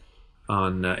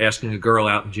asking a girl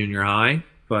out in junior high.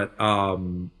 But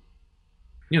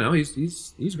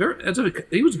he's very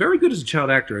he was very good as a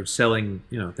child actor of selling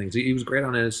things. He was great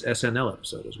on his SNL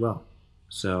episode as well.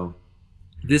 So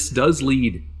this does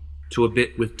lead to a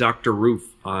bit with Dr.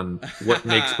 Ruth on what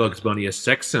makes Bugs Bunny a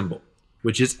sex symbol,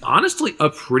 which is honestly a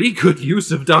pretty good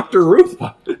use of Dr. Ruth.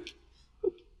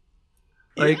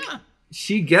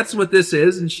 She gets what this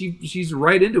is, and she's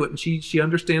right into it, and she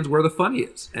understands where the funny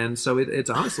is, and so it's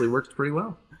honestly works pretty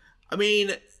well. I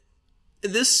mean,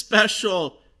 this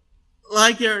special,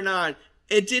 like it or not,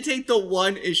 it did take the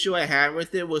one issue I had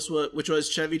with it, which was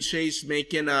Chevy Chase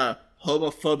making a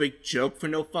homophobic joke for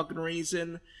no fucking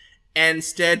reason, and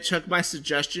instead took my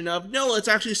suggestion of, no, let's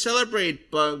actually celebrate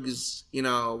Bugs,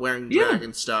 wearing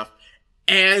dragon stuff.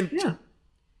 And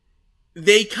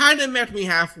they kind of met me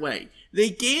halfway. They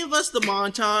gave us the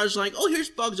montage, like, oh, here's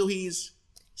Bugs, oh, he's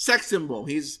sex symbol,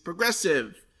 he's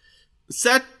progressive.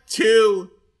 Set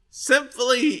to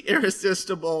Simply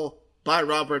Irresistible by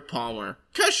Robert Palmer.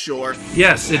 'Cause sure.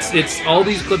 Yes, it's all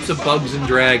these clips of Bugs and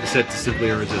drag set to Simply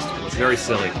Irresistible. It's very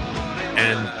silly.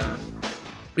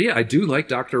 But yeah, I do like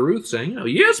Dr. Ruth saying,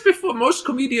 years before most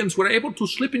comedians were able to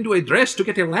slip into a dress to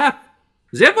get a laugh,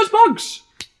 there was Bugs.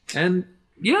 And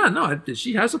yeah, no,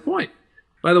 she has a point.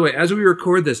 By the way, as we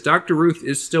record this, Dr. Ruth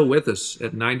is still with us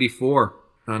at 94,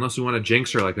 unless we want to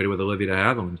jinx her like we did with Olivia de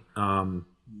Havilland.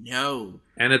 No.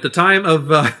 And at the time of...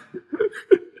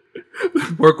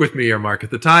 work with me here, Mark.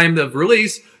 At the time of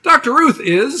release, Dr. Ruth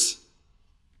is...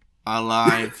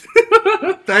 alive.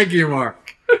 Thank you,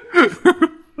 Mark.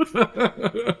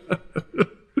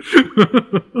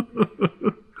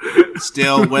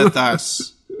 Still with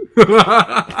us.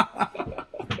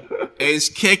 Is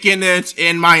kicking it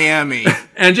in Miami.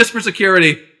 And just for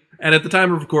security, and at the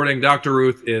time of recording, Dr.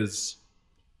 Ruth is...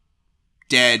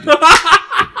 dead.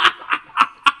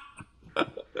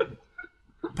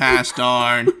 Passed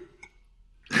on.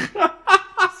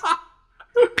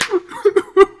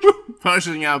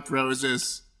 Pushing up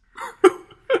roses.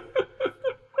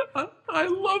 I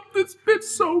love this bit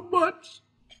so much.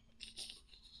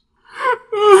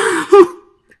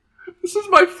 This is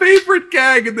my favorite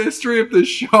gag in the history of this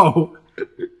show.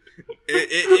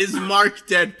 It is Mark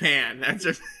Deadpan. That's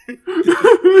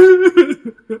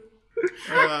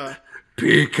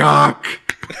Peacock.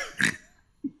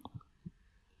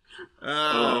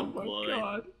 Oh my boy.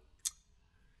 God.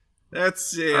 Let's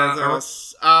see.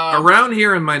 Around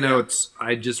here in my notes,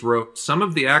 I just wrote, some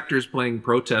of the actors playing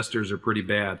protesters are pretty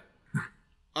bad.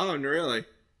 Oh, really?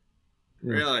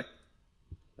 Yeah. Really?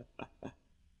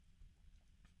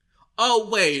 Oh,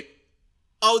 wait.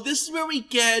 Oh, this is where we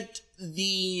get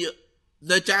the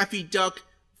Daffy Duck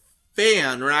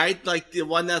fan, right? Like, the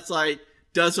one that's like,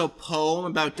 does a poem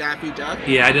about Daffy Duck?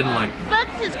 Yeah, I didn't like it.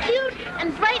 Bugs is cute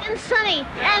and bright and sunny,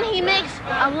 and he makes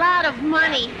a lot of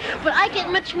money. But I get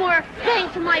much more bang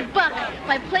for my buck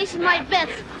by placing my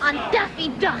bets on Daffy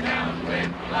Duck.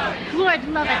 Lord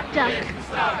love a duck.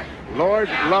 Lord,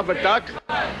 love a duck?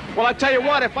 Well, I tell you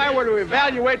what, if I were to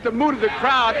evaluate the mood of the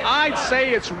crowd, I'd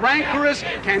say it's rancorous,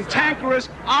 cantankerous,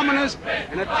 ominous,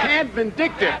 and a tad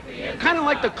vindictive. Kind of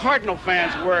like the Cardinal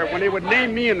fans were when they would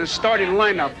name me in the starting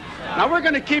lineup. Now, we're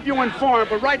going to keep you informed,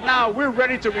 but right now, we're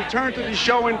ready to return to the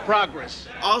show in progress.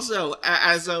 Also,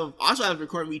 as of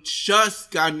recording, we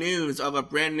just got news of a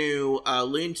brand new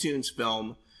Looney Tunes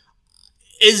film.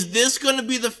 Is this going to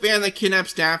be the fan that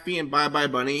kidnaps Daffy and Bye Bye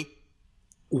Bunny?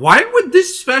 Why would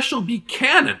this special be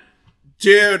canon?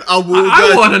 Dude, I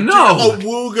want to know.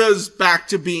 Awooga's back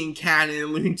to being canon in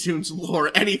Looney Tunes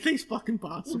lore. Anything's fucking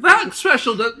possible. That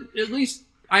special, at least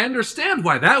I understand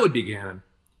why that would be canon.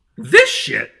 This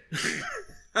shit.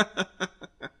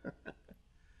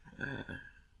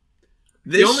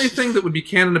 The only thing that would be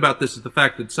canon about this is the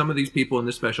fact that some of these people in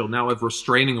this special now have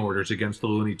restraining orders against the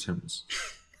Looney Tunes.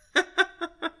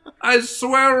 I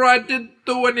swear I didn't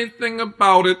do anything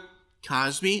about it.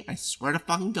 Cosby, I swear to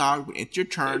fucking God, when it's your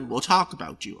turn, we'll talk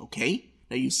about you, okay?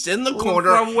 Now you sit in the corner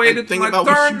if I waited and think my about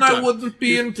turn, what you've done. I wouldn't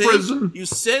be in prison. You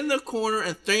sit in the corner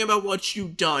and think about what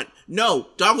you've done. No,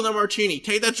 dog with a martini.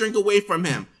 Take that drink away from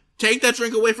him. Take that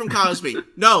drink away from Cosby.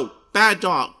 No, bad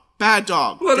dog. Bad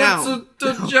dog. But down.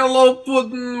 It's a Jello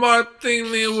pudding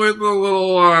martini with a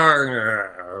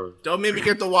little... Don't make me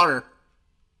get the water.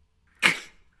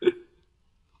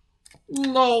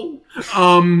 No.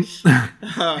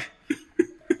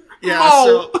 Yeah,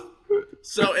 no.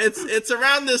 So it's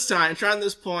around this time, it's around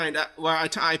this point where I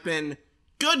type in,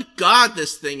 good God,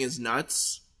 this thing is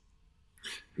nuts.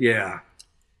 Yeah.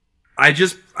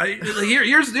 Here's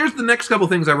the next couple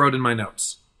things I wrote in my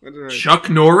notes. Chuck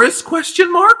Norris,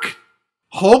 question mark?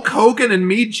 Hulk Hogan and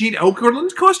Mean Gene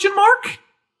Okerlund, question mark?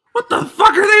 What the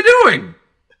fuck are they doing?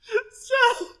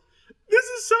 So, this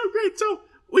is so great. So,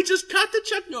 we just cut to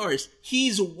Chuck Norris.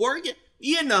 He's working,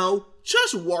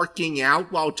 just working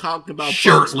out while talking about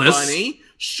Bugs Bunny.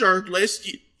 Shirtless.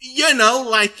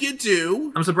 Like you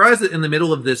do. I'm surprised that in the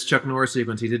middle of this Chuck Norris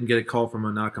sequence, he didn't get a call from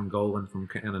Menachem Golan from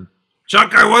Canon.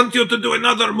 Chuck, I want you to do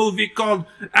another movie called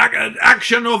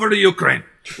Action Over the Ukraine,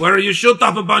 where you shoot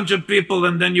up a bunch of people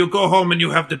and then you go home and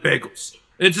you have the bagels.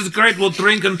 It's just great. We'll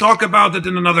drink and talk about it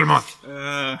in another month.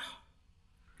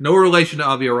 No relation to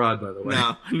Avi Arad, by the way.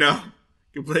 No.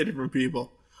 Completely different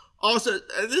people. Also,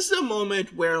 this is a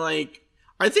moment where, I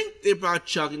think they brought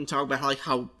Chuck and talk about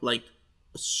how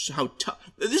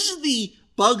tough. This is the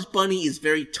Bugs Bunny is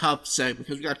very tough segment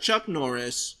because we got Chuck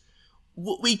Norris.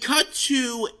 We cut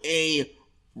to a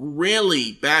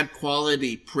really bad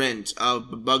quality print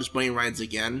of Bugs Bunny Rides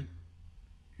Again.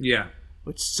 Yeah.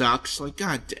 Which sucks.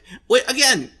 God damn. Wait,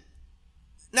 again.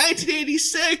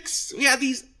 1986. We had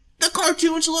the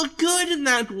cartoons look good in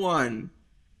that one.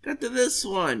 Got to this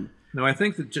one. No, I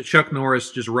think that Chuck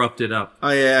Norris just roughed it up. Oh,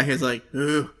 yeah. He's like,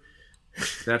 ooh.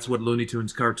 That's what Looney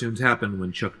Tunes cartoons happen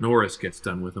when Chuck Norris gets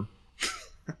done with them.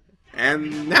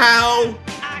 And now,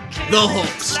 the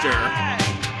Hulkster.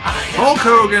 Hulk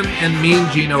Hogan and Mean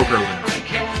Gene Okerlund.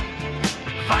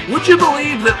 Would you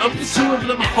believe that of the two of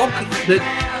them, that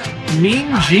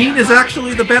Mean Gene is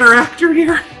actually the better actor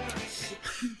here?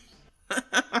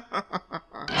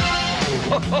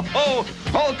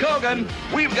 Hulk Hogan,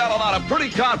 we've got a lot of pretty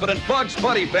confident Bugs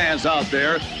Bunny fans out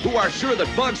there who are sure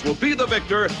that Bugs will be the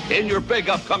victor in your big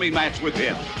upcoming match with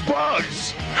him.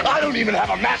 Bugs? I don't even have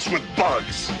a match with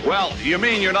Bugs. Well, you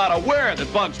mean you're not aware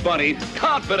that Bugs Bunny,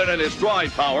 confident in his drawing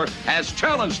power, has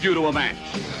challenged you to a match?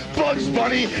 Bugs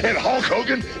Bunny and Hulk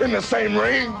Hogan in the same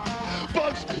ring?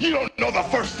 Bugs, you don't know the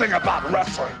first thing about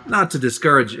wrestling. Not to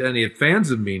discourage any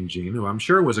fans of Mean Gene, who I'm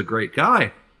sure was a great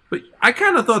guy. But I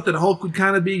kind of thought that Hulk would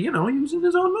kind of be, he was in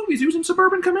his own movies. He was in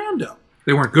Suburban Commando.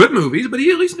 They weren't good movies, but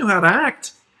he at least knew how to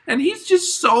act. And he's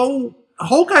just so...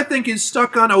 Hulk, I think, is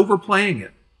stuck on overplaying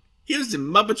it. He was in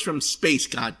Muppets from Space,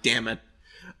 goddammit.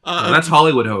 No, that's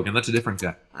Hollywood Hogan. That's a different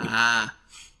guy.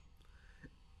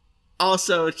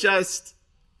 Also, there's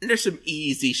some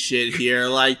easy shit here.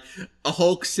 Like, a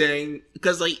Hulk saying...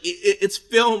 Because, it's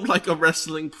filmed like a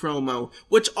wrestling promo.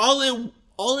 Which all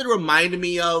it reminded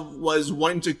me of was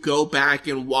wanting to go back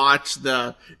and watch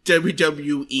the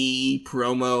WWE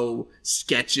promo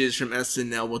sketches from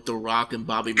SNL with The Rock and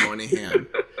Bobby Moynihan.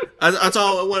 That's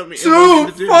all it wanted me to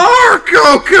do. Too far,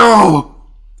 Coco!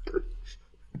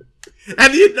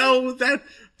 And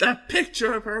that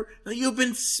picture of her, you've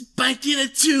been spanking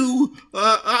it too.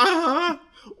 Well,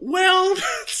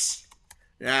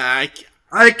 I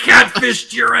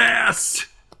catfished your ass.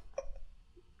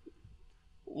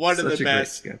 One of the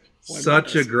best.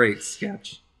 Such a great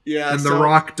sketch. Yeah. And The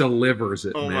Rock delivers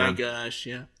it, man. Oh my gosh,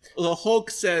 yeah. The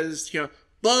Hulk says,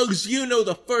 Bugs, you know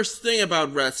the first thing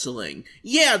about wrestling.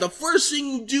 Yeah, the first thing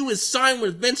you do is sign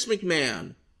with Vince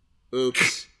McMahon.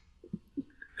 Oops.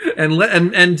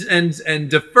 and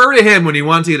defer to him when he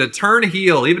wants you to turn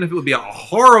heel, even if it would be a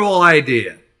horrible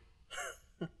idea.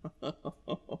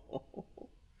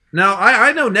 Now,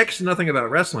 I know next to nothing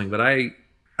about wrestling, but I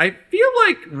feel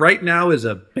like right now is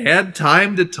a bad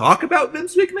time to talk about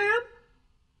Vince McMahon.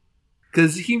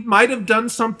 Because he might have done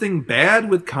something bad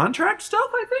with contract stuff,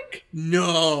 I think.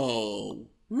 No.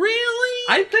 Really?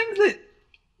 I think that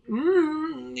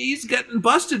he's getting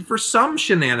busted for some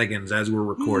shenanigans as we're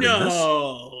recording this.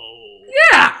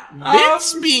 Yeah.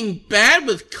 Vince being bad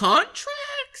with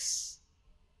contracts?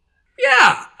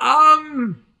 Yeah.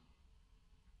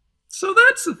 So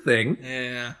that's the thing.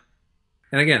 Yeah.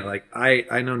 And again, like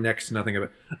I know next to nothing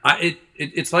about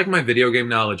it's like my video game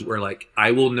knowledge where like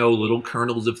I will know little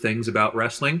kernels of things about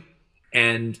wrestling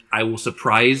and I will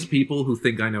surprise people who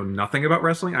think I know nothing about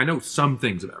wrestling. I know some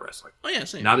things about wrestling. Oh yeah,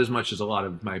 same. Not as much as a lot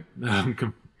of my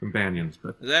companions,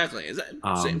 but exactly.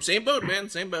 Same boat, man.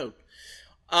 Same boat.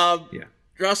 Yeah.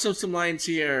 There are also some lines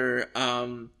here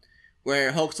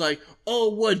where Hulk's like, "Oh,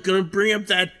 what? Gonna bring up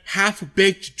that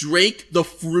half-baked Drake, the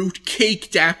fruitcake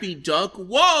Daffy Duck?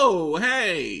 Whoa,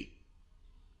 hey!"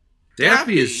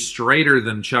 Daffy is straighter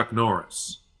than Chuck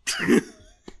Norris.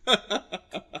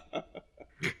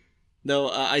 No,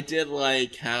 I did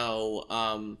like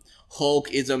how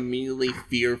Hulk is immediately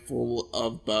fearful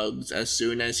of Bugs as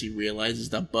soon as he realizes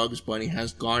that Bugs Bunny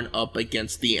has gone up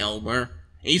against the Elmer.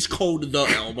 He's called the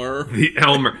Elmer. The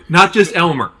Elmer. Not just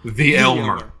Elmer. The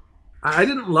Elmer. I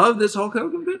didn't love this Hulk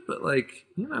Hogan bit, but like,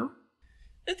 you know.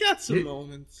 It got some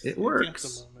moments. It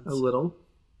works a little.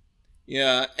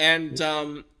 Yeah,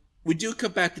 and we do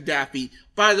come back to Daffy.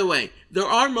 By the way, there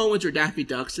are moments where Daffy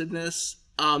Duck's in this.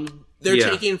 They're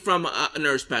taken from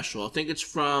another special. I think it's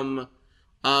from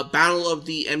Battle of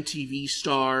the MTV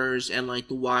Stars and like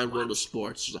the Wide World of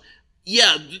Sports.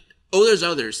 Yeah. Oh, there's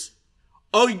others.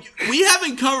 Oh, we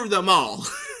haven't covered them all.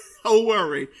 Don't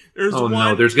worry.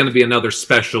 No, there's going to be another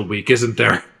special week, isn't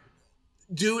there?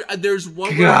 Dude, there's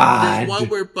one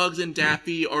where Bugs and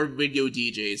Daffy are video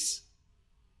DJs.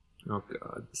 Oh,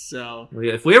 God. So, well,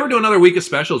 yeah, if we ever do another week of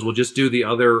specials, we'll just do the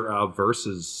other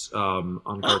verses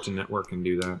on Cartoon Network and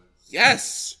do that.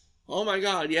 Yes! Oh, my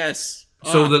God, yes.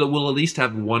 So that we'll at least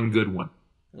have one good one.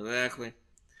 Exactly.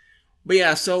 But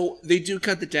yeah, so they do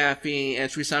cut the Daffy, and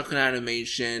it's recycled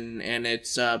animation, and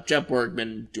it's Jeff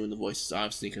Bergman doing the voices,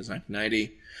 obviously, because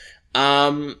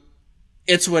 1990.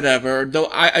 It's whatever, though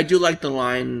I do like the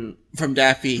line from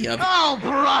Daffy of, "Oh,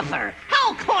 brother,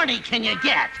 how corny can you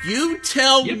get? You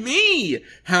tell me,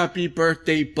 happy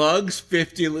birthday, Bugs,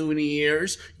 50 loony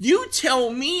years. You tell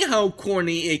me how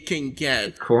corny it can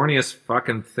get." Corniest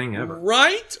fucking thing ever.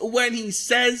 Right when he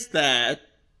says that,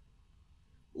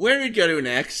 where do we go to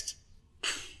next?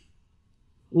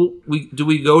 Well, do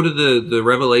we go to the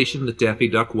revelation that Daffy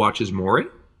Duck watches Maury?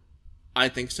 I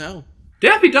think so.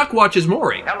 Daffy Duck watches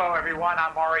Maury. Hello, everyone.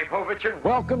 I'm Maury Povich, and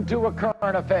welcome to A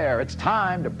Current Affair. It's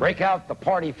time to break out the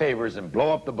party favors and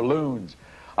blow up the balloons.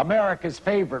 America's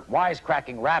favorite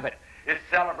wisecracking rabbit is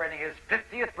celebrating his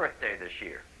 50th birthday this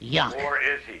year. Yuck. Or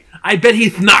is he? I bet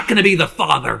he's not going to be the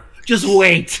father. Just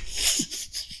wait.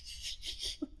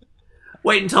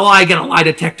 Wait until I get a lie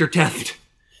detector test.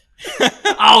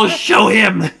 I'll show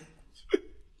him.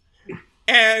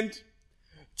 And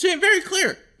to be very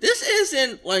clear, this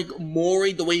isn't like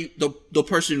Maury the way the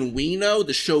person we know,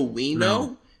 the show we know.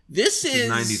 No. This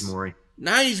is 90s Maury.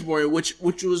 90s Maury, which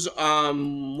was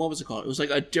what was it called? It was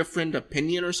like A Different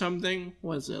Opinion or something.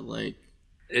 What was it like?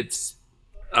 It's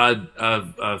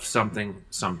of something.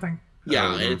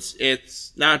 Yeah,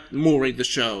 it's not Maury the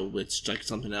show. It's like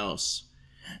something else.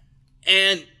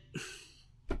 And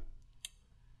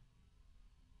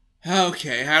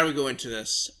okay, how do we go into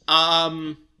this?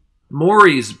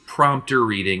 Maury's prompter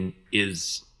reading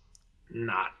is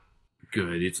not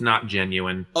good. It's not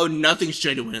genuine. Oh, nothing's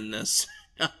genuine in this.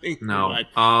 Nothing. No.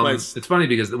 It's funny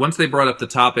because once they brought up the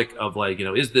topic of like, you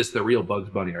know, is this the real Bugs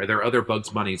Bunny? Are there other Bugs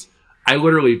Bunnies? I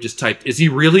literally just typed, is he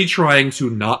really trying to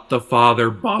not the father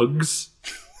Bugs?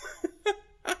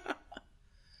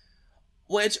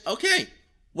 Which, okay,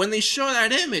 when they show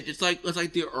that image, it's like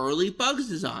the early Bugs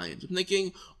designs. I'm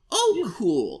thinking, oh,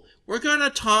 cool. We're gonna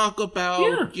talk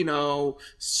about, you know,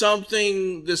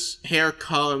 something, this hair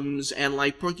comes, and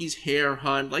like Porky's hair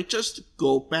hunt, like just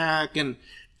go back and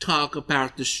talk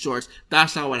about the shorts.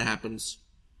 That's not what happens.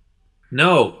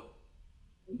 No.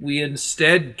 We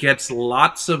instead gets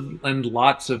lots of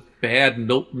bad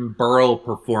Milton Berle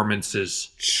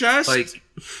performances. Just like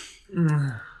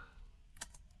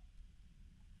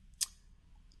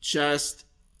just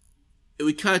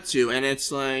we cut to, and it's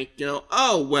like, you know,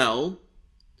 oh well.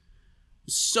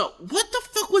 So what the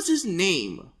fuck was his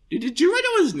name? Did you write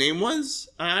down what his name was?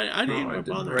 I didn't. I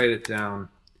didn't write it down.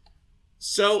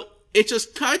 So it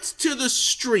just cuts to the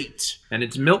street. And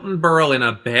it's Milton Berle in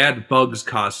a bad Bugs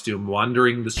costume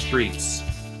wandering the streets.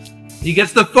 He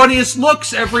gets the funniest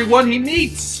looks everyone he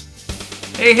meets.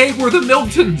 Hey, we're the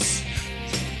Miltons.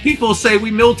 People say we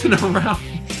Milton around.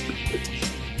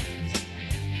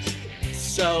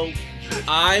 So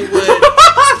I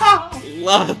would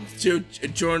love to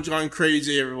join John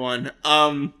Crazy, everyone.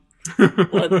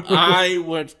 But I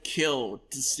would kill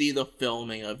to see the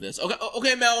filming of this.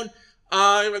 Okay, Melton.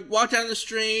 Walk down the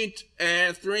street,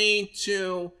 and 3,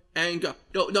 2, and go.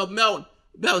 No, Melton.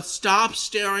 Melton, stop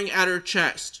staring at her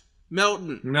chest.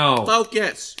 Melton. No.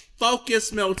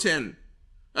 Focus, Milton.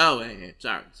 Oh, wait.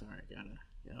 Sorry.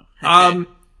 Gotta.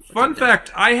 Fun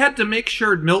fact, I had to make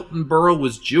sure Milton Berle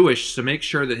was Jewish to make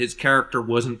sure that his character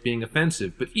wasn't being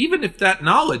offensive. But even if that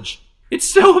knowledge, it's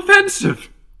still offensive.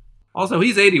 Also,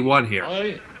 he's 81 here.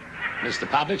 Oi, Mr.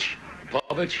 Povich,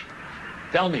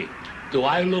 tell me, do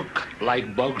I look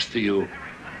like Bugs to you?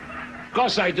 Of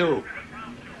course I do.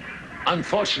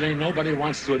 Unfortunately, nobody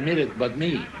wants to admit it but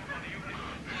me.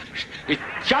 It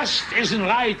just isn't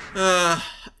right.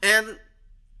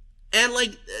 And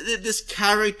like this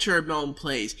character Milton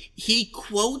plays, he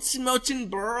quotes Milton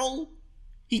Berle.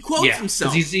 He quotes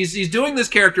himself. He's doing this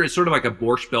character as sort of like a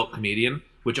Borscht Belt comedian,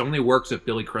 which only works if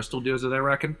Billy Crystal does it, I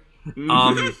reckon.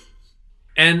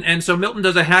 And so Milton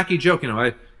does a hacky joke.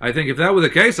 I think if that were the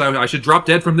case, I should drop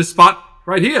dead from this spot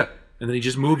right here. And then he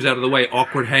just moves out of the way,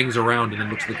 awkward, hangs around, and then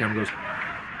looks at the camera and goes,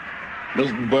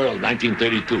 Milton Berle,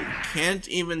 1932. Can't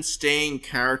even stay in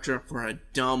character for a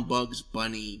dumb Bugs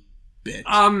Bunny bit.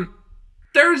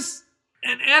 There's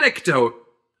an anecdote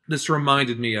this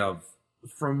reminded me of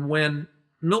from when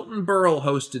Milton Berle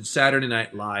hosted Saturday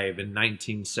Night Live in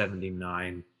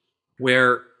 1979,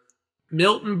 where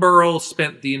Milton Berle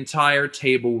spent the entire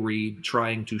table read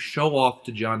trying to show off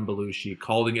to John Belushi,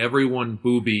 calling everyone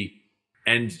booby,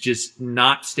 and just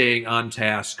not staying on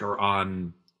task or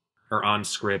on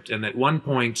script. And at one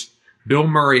point, Bill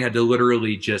Murray had to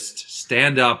literally just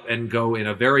stand up and go in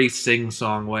a very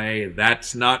sing-song way,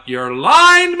 "That's not your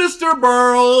line, Mr.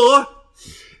 Berle!"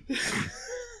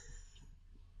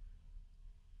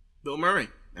 Bill Murray,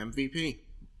 MVP.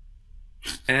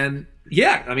 And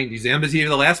yeah, I mean, he's the MVP of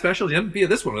the last special, he's the MVP of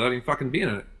this one without even fucking being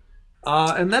in it.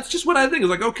 And that's just what I think.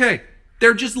 It's like, okay,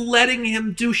 they're just letting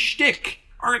him do shtick,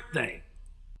 aren't they?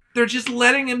 They're just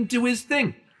letting him do his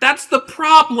thing. That's the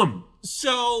problem.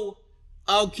 So,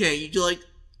 okay, you do like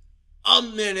a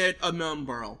minute of Milton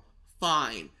Berle.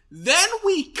 Fine. Then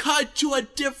we cut to a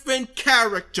different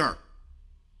character.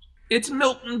 It's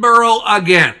Milton Berle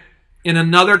again, in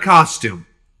another costume.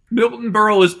 Milton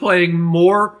Berle is playing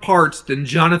more parts than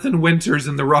Jonathan Winters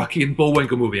in the Rocky and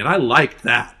Bullwinkle movie, and I liked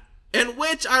that. In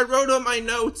which I wrote on my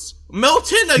notes,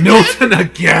 Milton again? Milton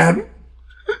again?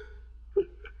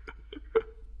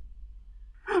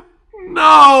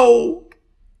 No!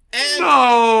 And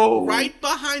no! Right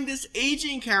behind this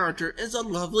aging character is a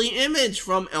lovely image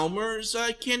from Elmer's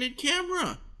Candid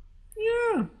Camera.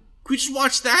 Yeah. Can we just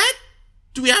watch that?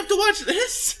 Do we have to watch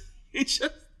this?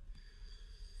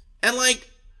 And like,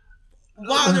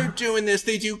 while they're doing this,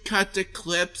 they do cut to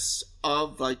clips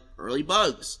of like early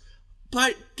Bugs.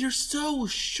 But they're so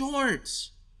short.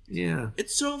 Yeah.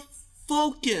 It's so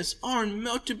focused on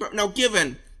Milton Berle. Now,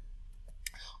 given,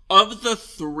 of the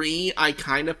three, I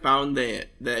kind of found the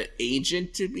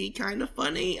agent to be kind of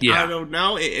funny. Yeah. I don't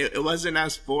know. It wasn't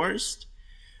as forced.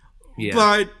 Yeah.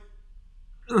 But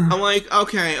I'm like,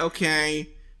 okay.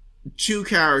 2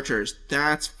 characters.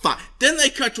 That's fine. Then they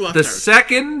cut to a The third.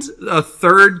 second a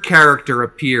third character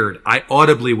appeared, I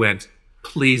audibly went,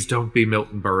 please don't be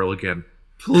Milton Berle again.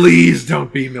 Please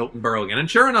don't be Milton Berle again.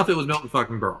 And sure enough, it was Milton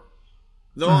fucking Berle.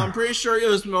 Though I'm pretty sure it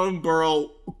was Milton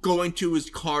Berle going to his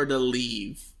car to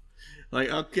leave. Like,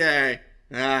 okay.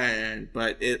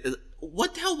 But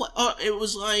what the hell? It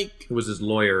was like... It was his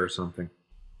lawyer or something.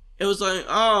 It was like,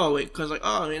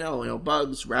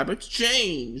 Bugs, rabbits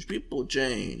change, people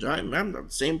change. I'm the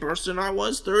same person I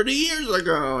was 30 years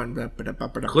ago. And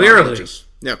Clearly.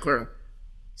 Yeah, clearly.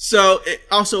 So,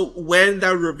 also, when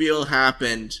that reveal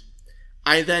happened,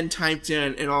 I then typed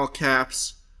in all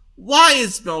caps, why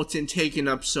is Milton taking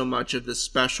up so much of this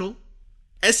special?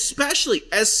 Especially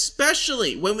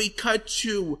when we cut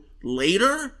to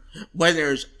later, when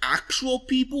there's actual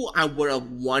people I would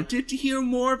have wanted to hear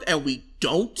more of, and we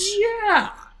don't. Yeah.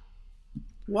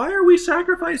 Why are we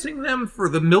sacrificing them for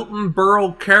the Milton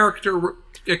Berle character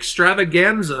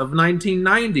extravaganza of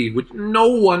 1990, which no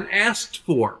one asked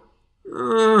for?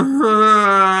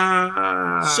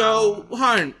 So,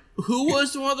 hon, who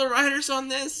was one of the writers on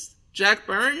this? Jack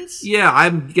Burns? Yeah,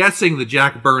 I'm guessing that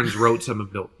Jack Burns wrote some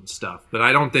of Milton's stuff, but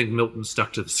I don't think Milton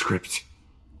stuck to the script.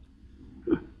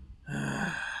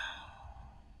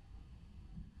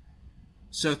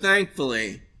 So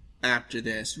thankfully, after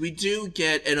this, we do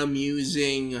get an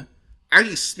amusing...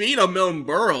 Actually, speaking of Milton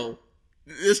Berle,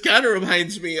 this kind of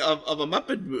reminds me of a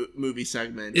Muppet movie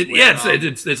segment.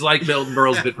 It's like Milton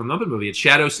Berle's bit from Muppet movie. It's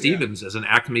Shadow Stevens as an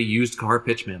Acme used car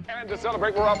pitchman. And to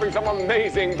celebrate, we're offering some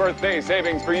amazing birthday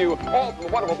savings for you, all from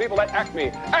the wonderful people at Acme.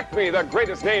 Acme, the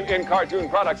greatest name in cartoon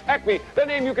products. Acme, the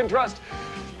name you can trust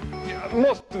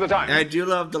most of the time. I do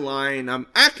love the line,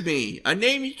 Acme, a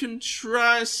name you can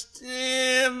trust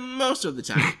most of the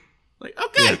time. Like,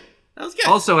 okay. Yeah. That was good.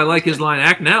 Also, I like his line,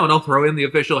 act now, and I'll throw in the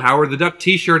official Howard the Duck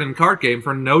t-shirt and card game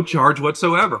for no charge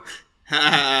whatsoever.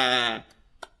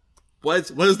 Was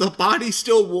the body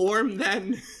still warm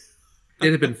then?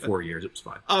 It had been 4 years. It was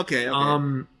fine. Okay.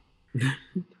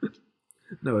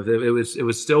 No, if it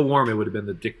was still warm, it would have been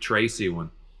the Dick Tracy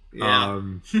one. Yeah.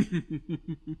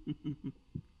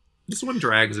 This one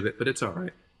drags a bit, but it's all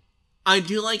right. I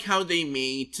do like how they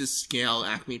made to scale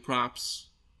Acme props.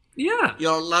 Yeah. You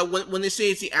know, when they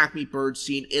say it's the Acme bird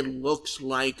seed, it looks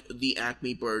like the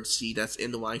Acme bird seed that's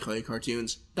in the iCarly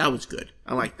cartoons. That was good.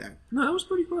 I like that. No, that was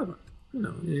pretty clever. You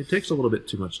know, it takes a little bit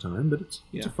too much time, but it's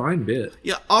a fine bit.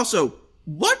 Yeah, also,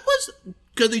 what was...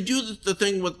 Because they do the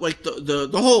thing with, like, the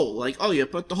hole. Like, oh, you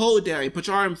put the hole down, you put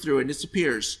your arm through it, and it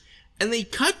disappears. And they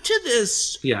cut to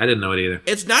this... Yeah, I didn't know it either.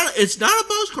 It's not a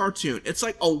Bugs cartoon. It's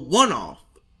like a one-off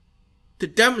to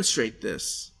demonstrate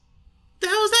this. What the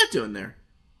hell is that doing there?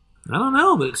 I don't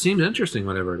know, but it seemed interesting,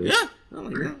 whatever it is. Yeah. Oh,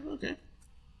 yeah. Okay.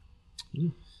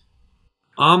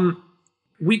 Yeah.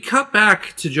 We cut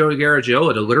back to Joey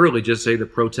Garagiola to literally just say the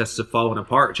protests have fallen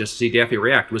apart, just to see Daffy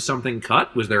react. Was something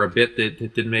cut? Was there a bit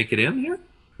that didn't make it in here?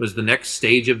 Was the next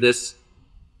stage of this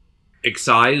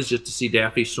excised just to see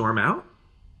Daffy storm out?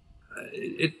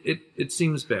 It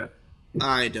seems bad.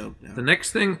 I don't know. The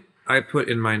next thing I put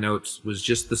in my notes was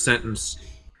just the sentence,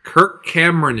 Kirk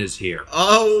Cameron is here.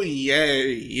 Oh,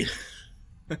 yay.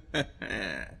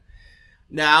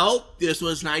 Now, this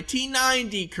was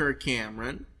 1990 Kirk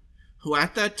Cameron, who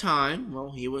at that time,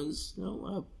 well, he was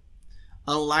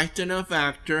a liked enough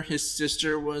actor. His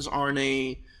sister was on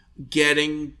a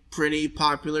getting pretty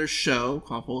popular show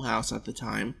called Full House at the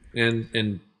time.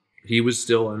 And he was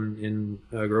still in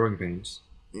Growing Pains.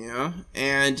 Yeah,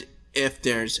 and if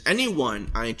there's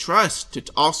anyone I trust to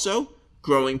also...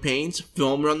 Growing Pains,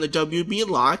 filmed on the WB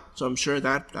a lot, so I'm sure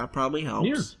that probably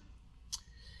helps.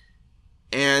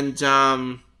 Yeah.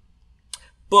 And,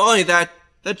 boy, that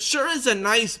sure is a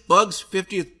nice Bugs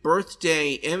 50th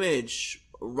birthday image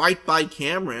right by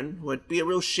Cameron. Would be a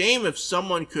real shame if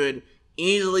someone could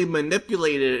easily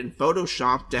manipulate it in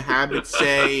Photoshop to have it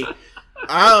say,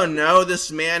 I don't know, this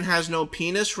man has no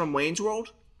penis from Wayne's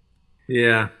World?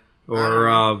 Yeah.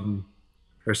 Or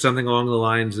something along the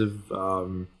lines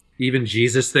of, even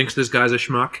Jesus thinks this guy's a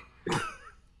schmuck.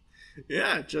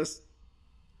 Yeah, just...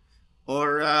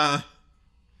 Or,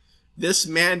 this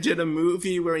man did a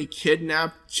movie where he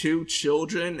kidnapped 2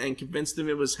 children and convinced them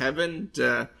it was heaven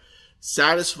to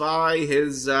satisfy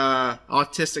his,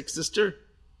 autistic sister.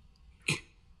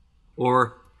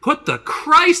 Or, put the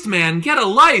Christ man, get a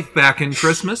life back in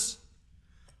Christmas.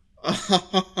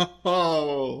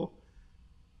 Oh.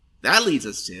 That leads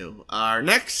us to our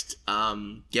next,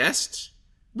 guest...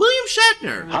 William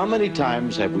Shatner. How many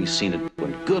times have we seen it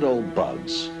when good old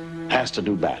Bugs has to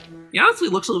do battle? He honestly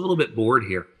looks a little bit bored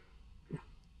here.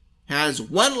 Has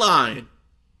one line.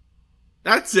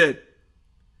 That's it.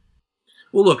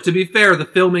 Well, look, to be fair, the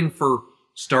filming for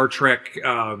Star Trek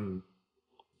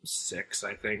 6,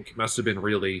 I think, must have been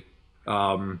really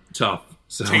tough.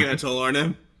 So. Taking a toll on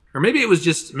him. Or maybe it was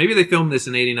just, maybe they filmed this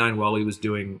in 89 while he was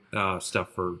doing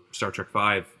stuff for Star Trek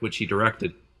 5, which he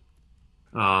directed.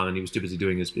 And he was too busy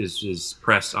doing his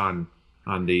press on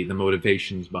the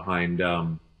motivations behind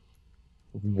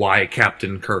why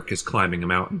Captain Kirk is climbing a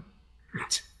mountain.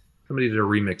 Somebody did a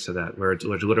remix of that where it's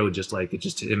literally just like it's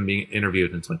just him being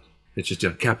interviewed, and it's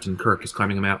just Captain Kirk is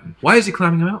climbing a mountain. Why is he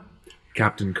climbing a mountain?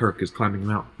 Captain Kirk is climbing a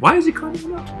mountain. Why is he climbing a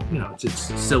mountain? You know,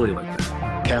 it's silly like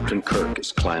that. Captain Kirk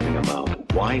is climbing a mountain.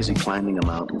 Why is he climbing a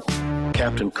mountain?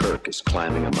 Captain Kirk is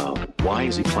climbing a mountain. Why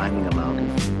is he climbing a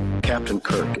mountain? Captain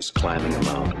Kirk is climbing a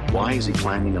mountain. Why is he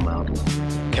climbing a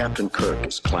mountain? Captain Kirk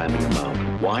is climbing a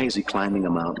mountain. Why is he climbing a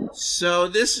mountain? So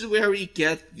this is where we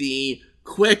get the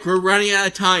quick, we're running out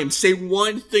of time, say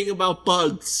one thing about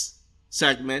Bugs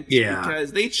segment. Yeah.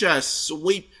 Because they just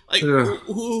sweep, like,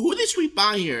 who they sweep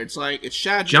by here? It's like, it's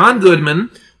Shad. John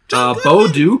Goodman, Bo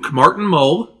Duke, Martin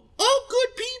Mull. All good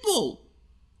people.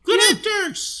 Good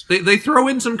actors. They throw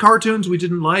in some cartoons we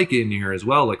didn't like in here as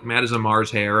well, like Madison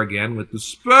Mars hair again with the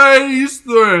space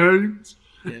things.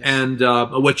 Yes. And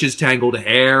a witch's tangled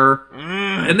hair.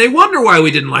 And they wonder why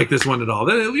we didn't like this one at all.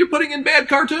 You're putting in bad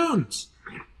cartoons.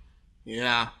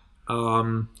 Yeah.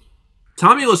 Tommy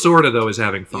Lasorda, though, is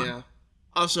having fun. Yeah.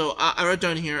 Also, I wrote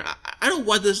down here, I don't know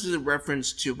what this is a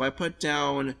reference to, but I put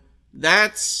down,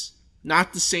 that's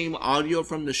not the same audio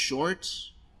from the short.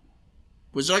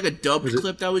 Was there like a dub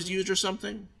clip that was used or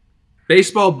something?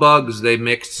 Baseball Bugs, they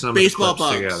mixed some Baseball of the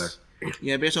clips Bugs. together.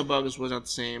 Yeah, Baseball Bugs was not the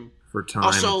same. For time.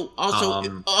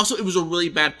 Also, it was a really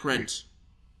bad print.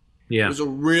 Yeah. It was a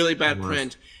really bad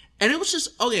print. And it was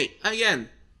just, okay, again,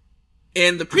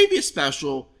 in the previous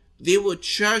special, they would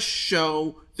just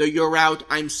show the "you're out,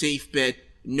 I'm safe" bit,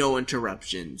 no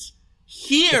interruptions.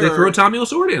 Here, they throw Tommy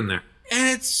Lasorda in there,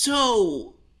 and it's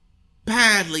so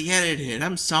badly edited.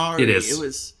 I'm sorry. It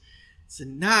is. It's a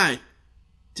not.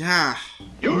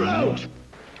 You're out.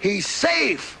 He's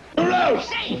safe. You're out.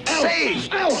 Safe.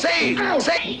 Safe. Out. Safe. Out.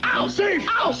 Safe. Out. Safe.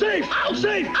 Out. Safe. Out.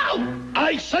 Safe. Out.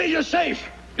 I say you're safe.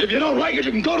 If you don't like it,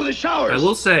 you can go to the showers. I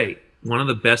will say, one of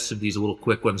the best of these little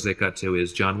quick ones they cut to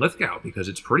is John Lithgow, because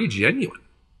it's pretty genuine.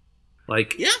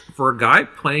 Like, for a guy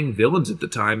playing villains at the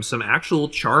time, some actual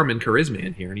charm and charisma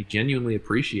in here, and he genuinely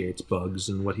appreciates Bugs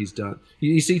and what he's done.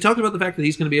 You see, he talked about the fact that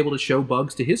he's going to be able to show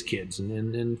Bugs to his kids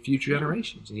and future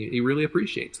generations, and he really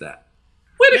appreciates that.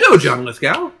 Way to go, John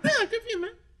Lithgow! Yeah, good for you,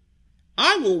 man.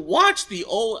 I will watch the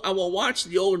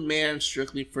old man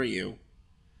strictly for you.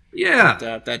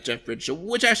 Yeah, that Jeff Bridges show,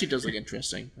 which actually does look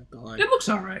interesting. It looks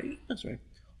all right. That's right.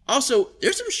 Also,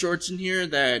 there's some shorts in here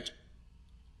that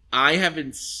I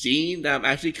haven't seen that I'm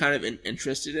actually kind of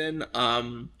interested in.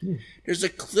 There's a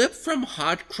clip from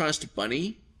Hot Crust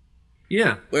Bunny.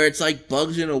 Yeah. Where it's like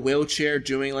Bugs in a wheelchair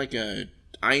doing like a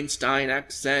Einstein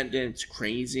accent, and it's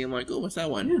crazy. I'm like, oh, what's that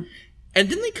one? Yeah. And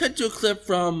then they cut to a clip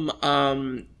from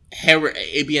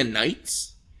Arabian Nights.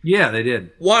 Yeah, they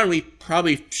did. One, we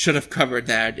probably should have covered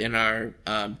that in our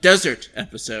desert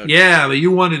episode. Yeah, but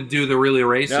you wanted to do the really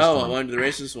racist one. No, I wanted the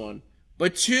racist one.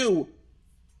 But two,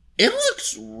 it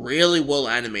looks really well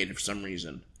animated for some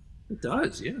reason. It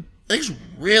does, yeah. It looks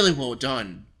really well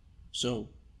done. So,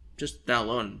 just that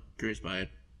alone, I'm curious by it.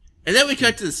 And then we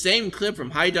cut to the same clip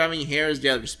from High Diving Hair as the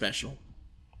other special.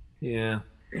 Yeah.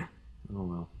 Oh,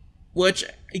 well. Which,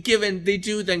 given, they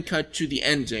do then cut to the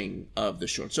ending of the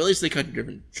short. So at least they cut a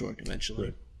different short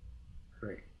eventually.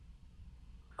 Great.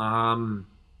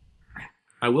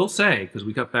 I will say, because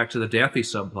we cut back to the Daffy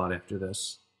subplot after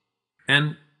this,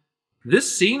 and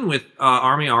this scene with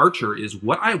Army Archer is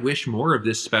what I wish more of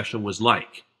this special was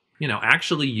like. You know,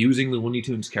 actually using the Looney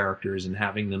Tunes characters and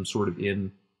having them sort of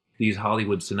in these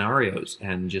Hollywood scenarios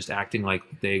and just acting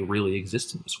like they really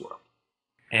exist in this world.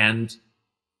 And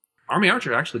Army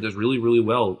Archer actually does really, really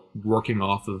well working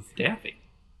off of Daffy.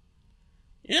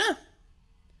 Yeah.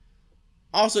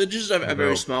 Also, just a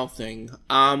very small thing.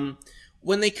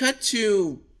 When they cut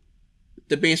to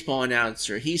the baseball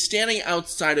announcer, he's standing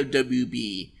outside of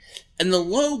WB, and the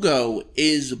logo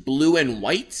is blue and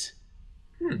white.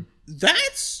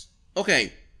 That's...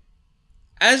 Okay.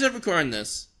 As of recording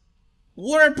this,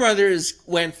 Warner Brothers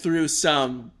went through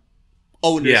some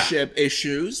ownership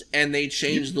issues, and they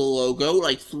changed the logo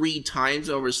like 3 times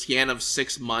over a span of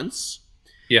 6 months.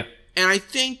 Yeah. And I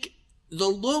think the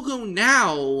logo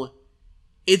now,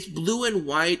 it's blue and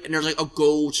white, and there's like a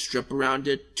gold strip around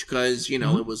it because, you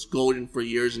know, it was golden for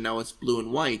years and now it's blue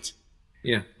and white.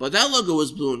 Yeah. But that logo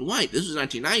was blue and white. This was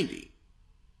 1990.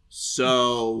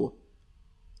 So,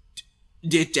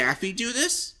 did Daffy do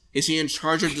this? Is he in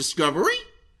charge of Discovery?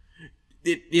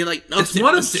 It's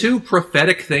one of 2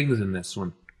 prophetic things in this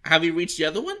one. Have you reached the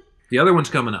other one? The other one's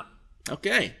coming up.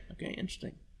 Okay,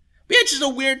 interesting. But yeah, it's just a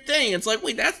weird thing. It's like,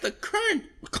 wait, that's the current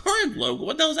logo.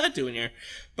 What the hell is that doing here?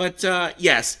 But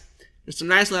yes, there's some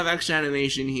nice live action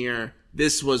animation here.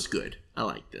 This was good. I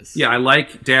like this. Yeah, I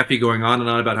like Daffy going on and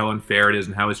on about how unfair it is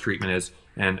and how his treatment is.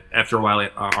 And after a while,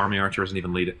 Army Archer isn't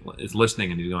even is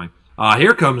listening, and he's going,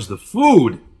 here comes the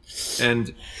food.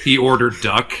 And he ordered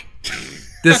duck.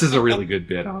 This is a really good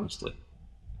bit, honestly.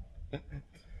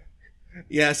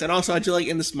 Yes, and also I do like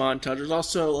in this montage, there's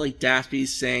also like Daffy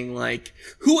saying like,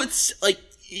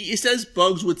 he says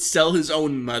Bugs would sell his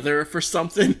own mother for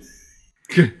something.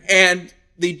 And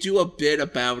they do a bit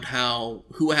about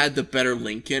who had the better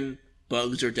Lincoln,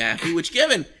 Bugs or Daffy, which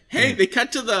given, hey, they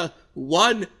cut to the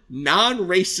one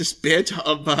non-racist bit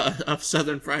of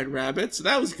Southern Fried Rabbit, so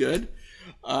that was good.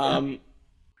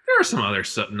 There are some other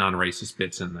non-racist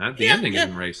bits in that. The ending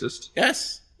isn't racist.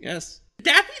 Yes.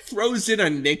 Daffy throws in a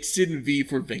Nixon V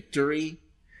for victory.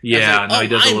 Yeah, like, he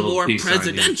does a I'm little more peace sign, yeah.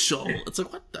 presidential. It's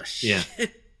like, what the shit? Yeah.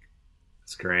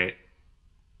 It's great.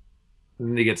 And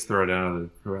then he gets thrown out of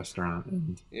the restaurant.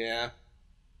 And Yeah.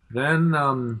 then,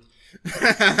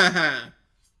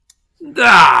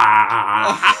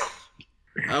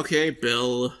 Okay,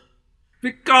 Bill.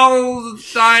 Because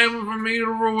it's time for me to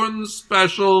ruin the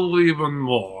special even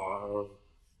more.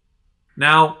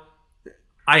 Now,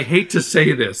 I hate to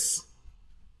say this,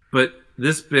 but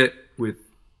this bit with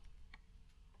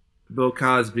Bill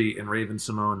Cosby and Raven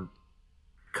Simone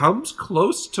comes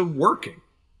close to working.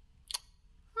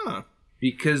 Huh.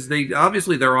 Because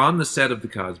they're on the set of The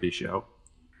Cosby Show,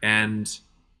 and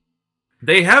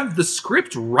they have the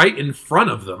script right in front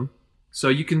of them. So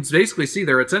you can basically see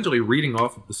they're essentially reading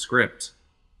off of the script.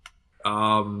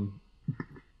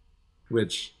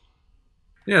 Which,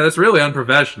 yeah, that's really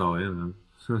unprofessional, you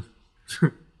know.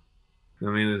 I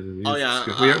mean, Oh,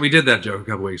 yeah, we did that joke a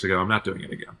couple weeks ago. I'm not doing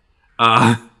it again.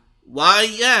 Why,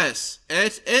 yes,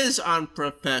 it is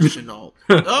unprofessional.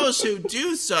 Those who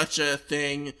do such a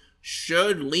thing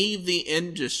should leave the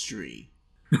industry.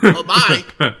 Oh, bye.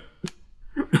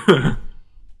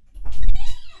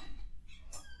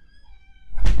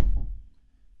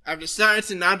 I've decided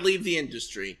to not leave the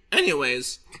industry.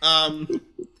 Anyways, I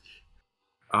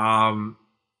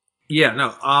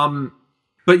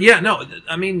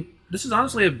mean, this is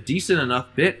honestly a decent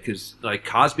enough bit because, like,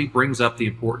 Cosby brings up the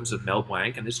importance of Mel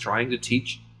Blanc and is trying to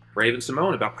teach Raven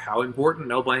Simone about how important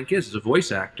Mel Blanc is as a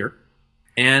voice actor.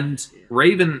 And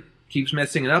Raven keeps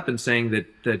messing it up and saying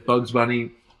that Bugs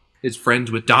Bunny is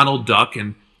friends with Donald Duck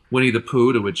and Winnie the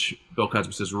Pooh, to which Bill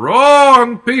Cosby says,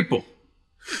 "Wrong people."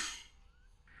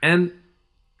 And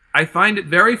I find it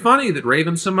very funny that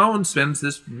Raven Simone spends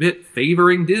this bit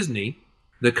favoring Disney,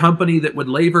 the company that would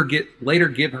later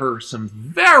give her some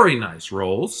very nice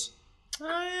roles.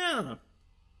 Oh,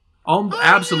 yeah.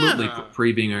 Absolutely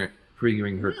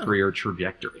previewing her career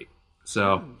trajectory.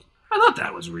 So I thought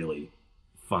that was really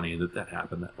funny that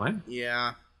happened that way.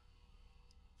 Yeah.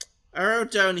 I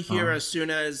wrote down here as soon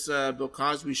as Bill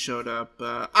Cosby showed up,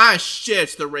 shit,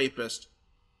 it's the rapist.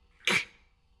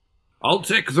 I'll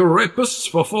take the rapists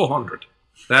for 400.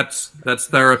 That's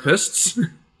therapists.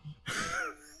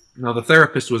 No, the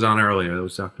therapist was on earlier. That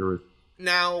was Dr. Ruth.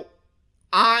 Now,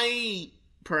 I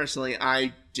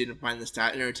didn't find this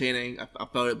that entertaining. I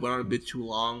felt it went on a bit too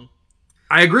long.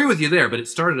 I agree with you there, but it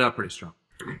started out pretty strong.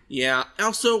 Yeah.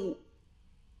 Also,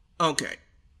 okay.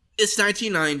 It's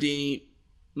 1990.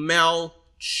 Mel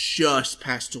just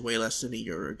passed away less than a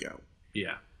year ago.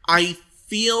 Yeah. I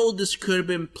feel this could have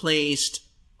been placed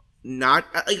not...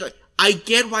 I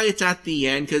get why it's at the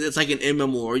end, because it's like an in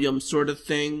memoriam sort of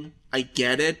thing. I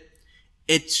get it.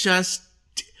 It's just...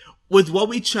 With what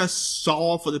we just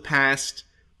saw for the past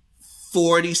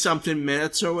 40-something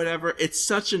minutes or whatever, it's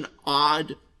such an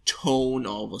odd tone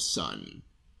all of a sudden.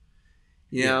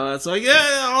 You know, it's like,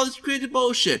 yeah, all this crazy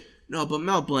bullshit. No, but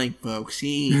Mel Blanc, folks,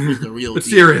 he was the real deal.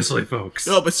 Seriously, folks.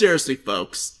 No, but seriously,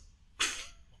 folks.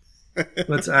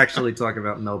 Let's actually talk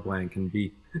about Mel Blanc and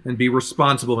be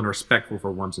responsible and respectful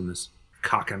for once in this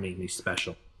cockamamie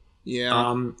special.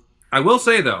 Yeah. I will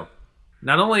say, though,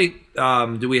 not only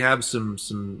do we have some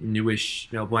newish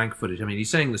Mel Blanc footage, I mean, he's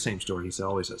saying the same story he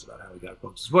always says about how he got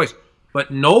Bugs' voice,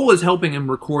 but Noel is helping him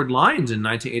record lines in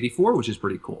 1984, which is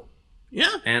pretty cool.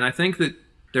 Yeah. And I think that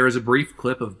there is a brief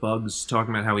clip of Bugs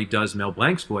talking about how he does Mel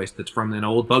Blanc's voice that's from an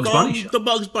old Bugs Bunny show. The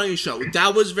Bugs Bunny show.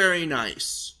 That was very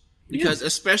nice. Because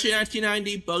especially in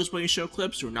 1990, Bugs Bunny show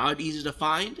clips were not easy to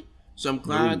find. So I'm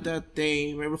glad that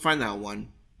they were able to find that one.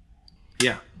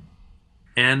 Yeah.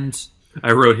 And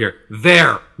I wrote here,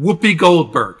 there, Whoopi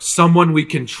Goldberg, someone we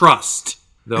can trust.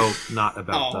 Though not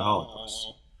about the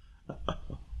Holocaust.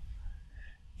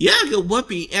 Yeah, good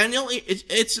Whoopi. And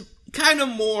it's kind of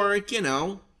more,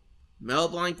 Mel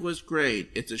Blanc was great.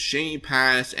 It's a shame he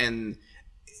passed, and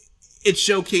it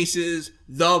showcases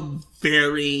the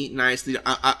very nicely.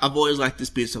 I've always liked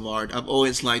this piece of art. I've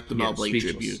always liked the Mel Blanc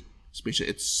tribute. Speechless.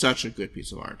 It's such a good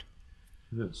piece of art.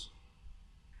 It is.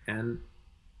 And,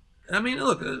 I mean,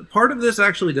 look, part of this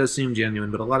actually does seem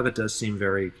genuine, but a lot of it does seem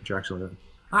very contractual.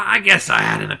 I guess I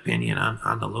had an opinion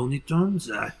on the Looney Tunes,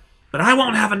 but I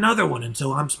won't have another one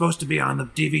until I'm supposed to be on the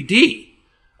DVD.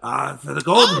 For the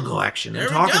Golden Collection and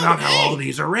talk about how all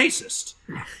these are racist.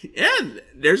 Yeah,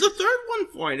 there's a third one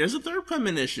for you. There's a third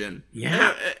premonition.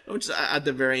 Yeah. Which is at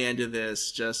the very end of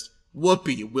this, just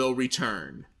Whoopi will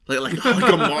return. Like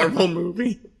a Marvel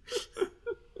movie.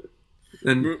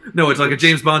 And no, it's like a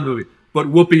James Bond movie. But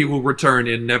Whoopi will return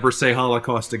and never say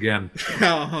Holocaust again.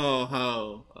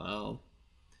 Oh.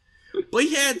 But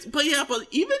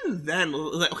even then,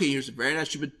 okay, here's a very nice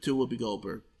tribute to Whoopi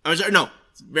Goldberg. I'm sorry, no.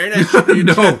 Very nice tribute.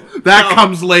 No, that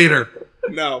comes later.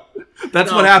 No.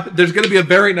 That's what happened. There's going to be a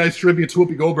very nice tribute to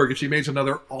Whoopi Goldberg if she makes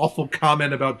another awful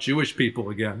comment about Jewish people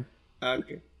again.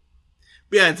 Okay.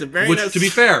 But yeah, it's a very Which, nice... to be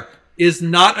fair, is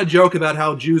not a joke about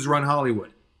how Jews run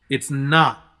Hollywood. It's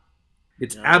not.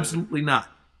 It's absolutely not.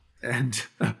 And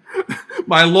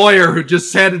my lawyer who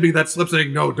just handed me that slip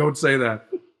saying, no, don't say that.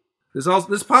 This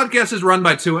podcast is run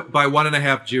by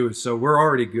 1.5 Jews, so we're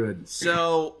already good.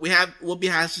 So we have Whoopi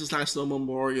has this nice little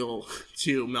memorial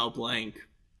to Mel Blanc.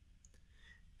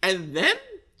 And then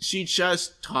she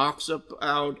just talks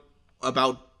about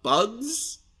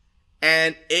bugs.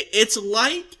 And it's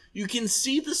like you can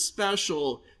see the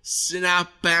special snap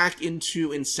back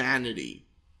into insanity.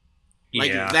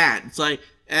 Like that. It's like,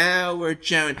 we're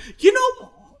jamming. You know,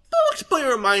 Bugs Bunny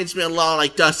reminds me a lot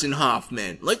like Dustin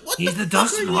Hoffman. Like, what He's the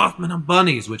Dustin Hoffman of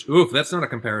bunnies, which, that's not a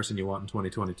comparison you want in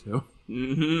 2022.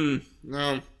 Mm-hmm.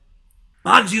 No.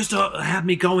 Bugs used to have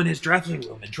me go in his dressing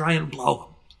room and try and blow him.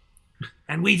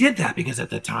 And we did that because at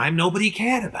the time, nobody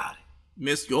cared about it.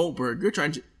 Miss Goldberg, you're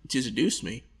trying to seduce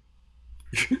me.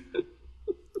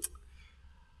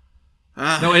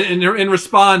 No, in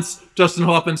response, Dustin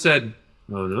Hoffman said,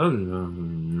 I would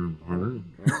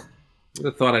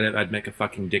have thought I'd make a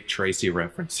fucking Dick Tracy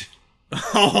reference.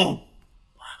 Oh,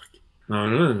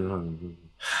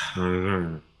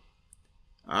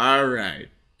 all right.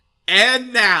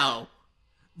 And now,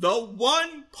 the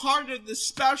one part of the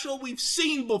special we've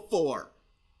seen before.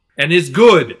 And is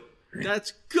good.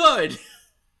 That's good.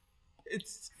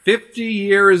 It's 50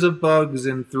 years of Bugs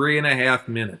in 3.5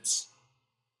 minutes.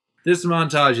 This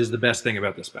montage is the best thing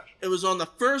about the special. It was on the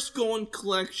first Golden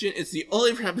Collection. It's the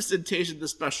only representation the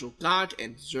special got,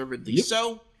 and deservedly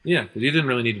so. Yeah, because you didn't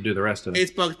really need to do the rest of it.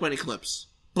 It's Bugs Bunny clips.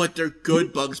 But they're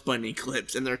good Bugs Bunny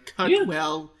clips, and they're cut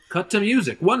well. Cut to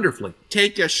music, wonderfully.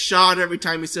 Take a shot every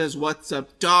time he says, "What's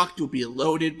up, Doc?" You'll be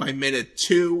loaded by minute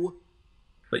 2.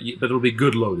 But it'll be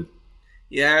good loaded.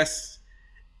 Yes.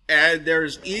 And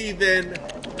there's even...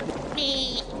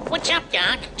 Me. What's up,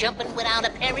 Doc? Jumping without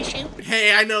a parachute?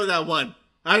 Hey, I know that one.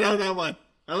 I love that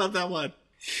one.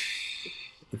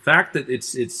 The fact that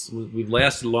we've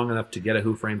lasted long enough to get a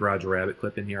Who Framed Roger Rabbit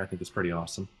clip in here, I think is pretty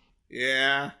awesome.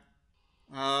 Yeah.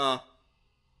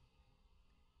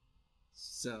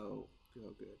 So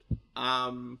good.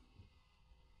 And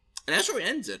that's where it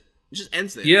ends it. It just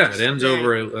ends there. Yeah, it ends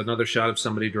over another shot of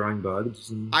somebody drawing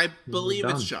bugs. I believe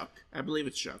it's Chuck.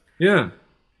 Yeah.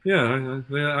 Yeah,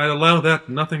 I allow that,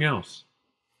 nothing else.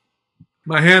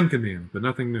 My hand can be in, but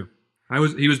nothing new.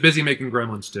 He was busy making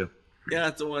Gremlins too. Yeah,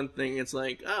 that's the one thing. It's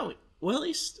like, oh, well, at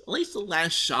least the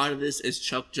last shot of this is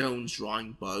Chuck Jones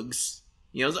drawing bugs.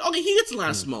 You know, it's like, okay, he gets the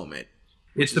last moment.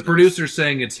 It's the producer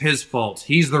saying it's his fault.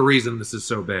 He's the reason this is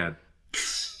so bad.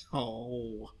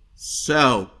 Oh,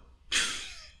 so.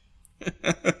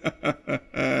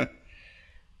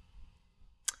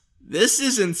 This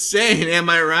is insane, am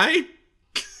I right?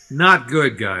 Not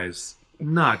good, guys.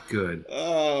 Not good.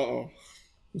 Oh.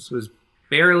 This was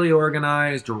barely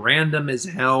organized, random as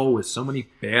hell, with so many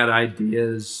bad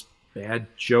ideas, bad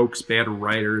jokes, bad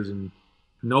writers, and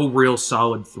no real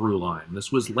solid through line.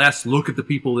 This was less look at the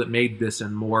people that made this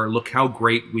and more look how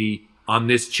great we on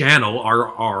this channel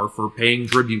are for paying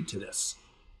tribute to this.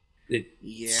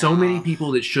 So many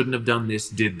people that shouldn't have done this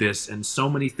did this, and so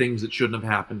many things that shouldn't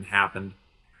have happened.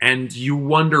 And you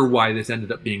wonder why this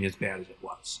ended up being as bad as it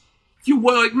was.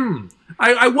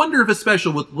 I wonder if a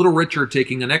special with Little Richard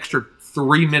taking an extra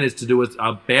 3 minutes to do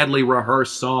a badly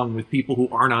rehearsed song with people who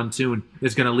aren't on tune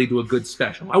is going to lead to a good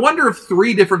special. I wonder if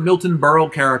 3 different Milton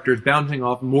Berle characters bouncing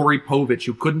off Maury Povich,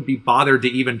 who couldn't be bothered to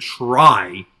even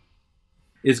try,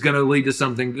 is going to lead to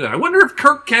something good. I wonder if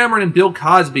Kirk Cameron and Bill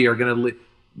Cosby are going to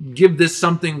give this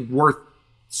something worth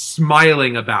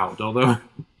smiling about, although...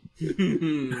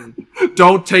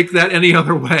 Don't take that any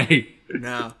other way.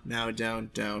 No,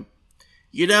 don't.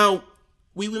 You know,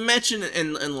 we mentioned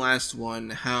in the last one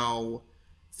how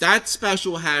that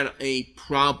special had a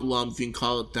problem, if you can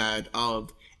call it that,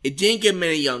 of it didn't get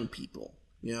many young people.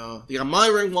 You know, they got Molly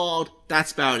Ringwald,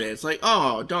 that's about it. It's like,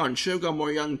 oh, darn, should have got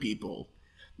more young people.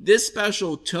 This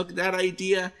special took that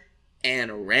idea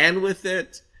and ran with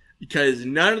it, because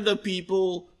none of the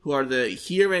people who are the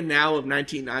here and now of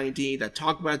 1990 that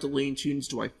talk about the Looney Tunes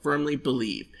do I firmly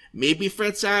believe. Maybe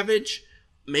Fred Savage,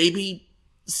 maybe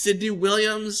Sidney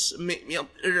Williams,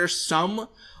 there's some,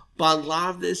 but a lot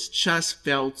of this just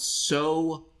felt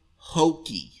so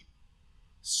hokey,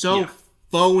 so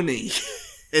phony.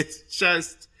 It's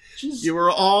just, you were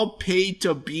all paid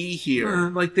to be here.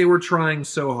 Like they were trying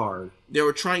so hard. They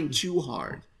were trying too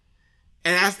hard.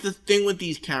 And that's the thing with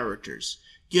these characters.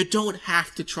 You don't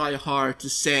have to try hard to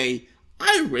say,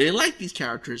 I really like these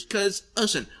characters, because,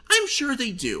 listen, I'm sure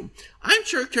they do. I'm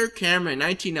sure Kirk Cameron in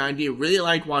 1990 really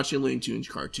liked watching Looney Tunes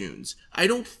cartoons. I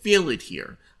don't feel it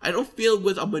here. I don't feel it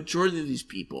with a majority of these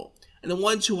people. And the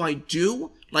ones who I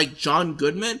do, like John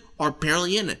Goodman, are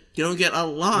barely in it. They don't get a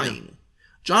line. Yeah.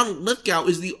 John Lithgow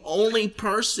is the only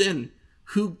person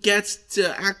who gets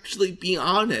to actually be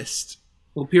honest.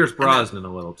 Well, Pierce Brosnan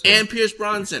a little, too. And Pierce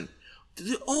Brosnan. They're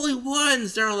the only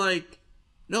ones that are like,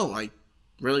 no, I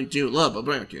really do love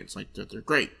Americans. Like, they're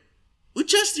great. We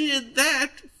just needed that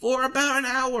for about an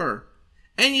hour.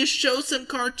 And you show some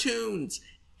cartoons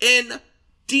in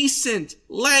decent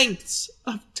lengths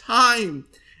of time.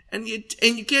 And you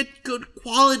get good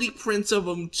quality prints of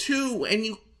them, too.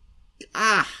 And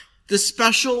the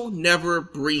special never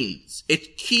breathes.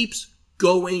 It keeps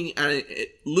going at a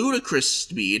ludicrous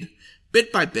speed,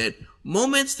 bit by bit.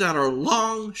 Moments that are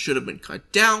long should have been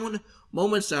cut down.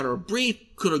 Moments that are brief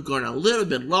could have gone a little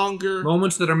bit longer.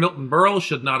 Moments that are Milton Berle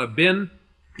should not have been.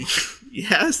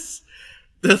 Yes.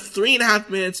 The 3.5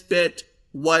 minutes bit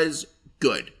was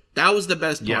good. That was the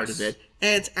best part of it.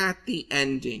 And it's at the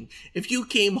ending. If you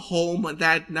came home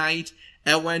that night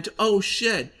and went, oh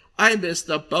shit, I missed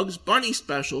the Bugs Bunny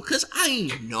special, because I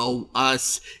know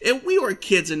us. If we were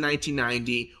kids in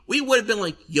 1990, we would have been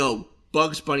like, yo,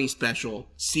 Bugs Bunny special,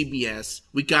 CBS,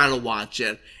 we gotta watch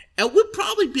it. And we'd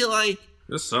probably be like,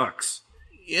 this sucks.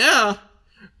 Yeah.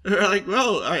 We're like,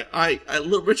 well,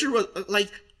 Richard was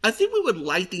like, I think we would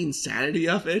like the insanity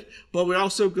of it, but we'd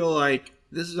also go like,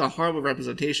 this is a horrible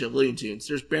representation of Looney Tunes.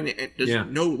 There's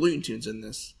no Looney Tunes in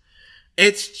this.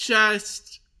 It's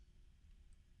just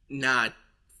not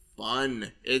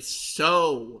fun. It's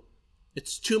too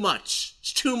much.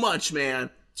 It's too much, man.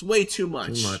 It's way too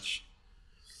much. Too much.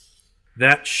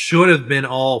 That should have been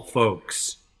all,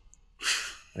 folks.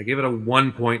 I give it a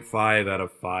 1.5 out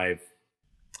of 5.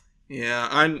 Yeah,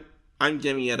 I'm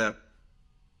giving it a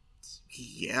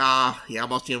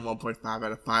I'm also giving 1.5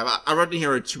 out of 5. I wrote in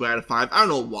here a 2 out of 5. I don't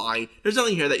know why. There's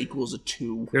nothing here that equals a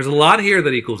 2. There's a lot here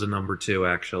that equals a number 2,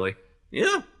 actually.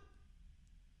 Yeah.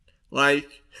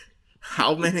 Like,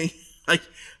 how many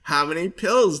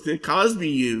pills did Cosby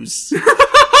use?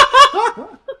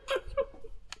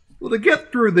 Well, to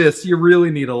get through this, you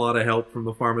really need a lot of help from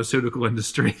the pharmaceutical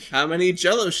industry. How many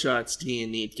Jell-O shots do you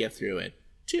need to get through it?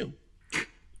 2.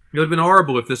 It would have been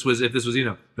horrible if this was the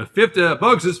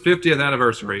Bugs' 50th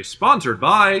anniversary, sponsored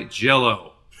by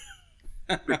Jell-O.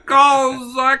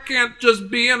 Because I can't just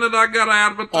be in it, I gotta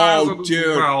advertise it. Oh,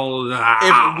 dude.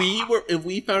 Well, if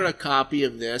we found a copy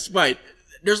of this, right,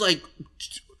 there's like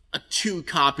 2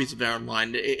 copies of it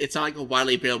online. It's not like a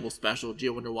widely available special. Do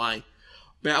you wonder why?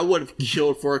 Man, I would have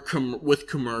killed for with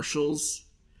commercials.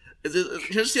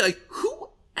 Just see, like, who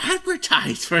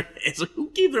advertised for this? Like, who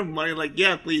gave them money? Like,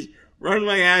 yeah, please run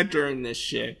my ad during this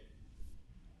shit.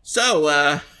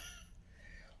 So,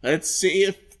 let's see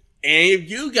if any of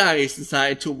you guys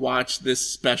decide to watch this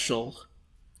special.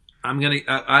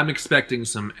 I'm expecting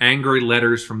some angry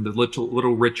letters from the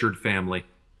little Richard family.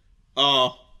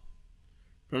 Oh,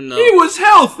 He was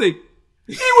healthy.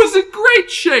 He was in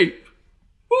great shape.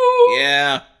 Woo.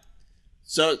 Yeah.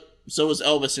 So was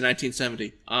Elvis in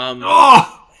 1970.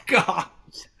 Oh God,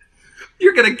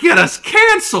 you're gonna get us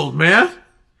canceled, man.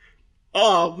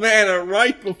 Oh man,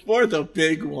 right before the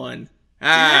big one.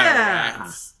 Yeah.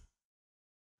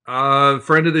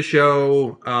 Friend of the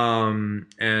show,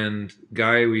 and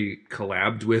guy we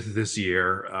collabed with this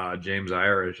year, James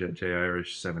Irish at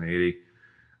Irish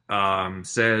 780,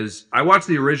 says, I watched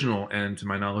the original and, to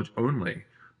my knowledge, only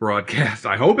broadcast,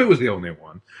 I hope it was the only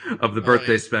one, of the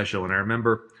birthday special, and I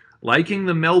remember liking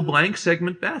the Mel Blanc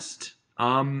segment best.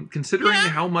 Considering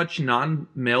how much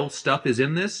non-Mel stuff is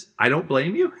in this, I don't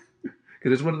blame you,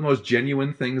 because it's one of the most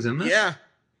genuine things in this. Yeah.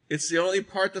 It's the only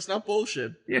part that's not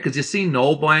bullshit. Yeah, because you see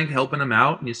Noel Blanc helping him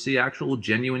out, and you see actual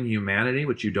genuine humanity,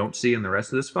 which you don't see in the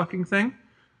rest of this fucking thing.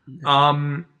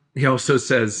 He also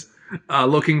says,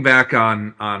 looking back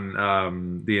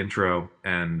on the intro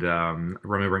and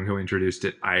remembering who introduced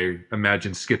it, I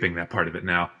imagine skipping that part of it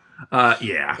now.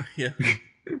 Yeah.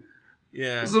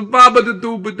 Yeah. So Baba the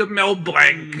do with the Mel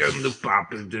Blanc and the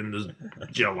Papa and the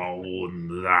Jell-O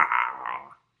and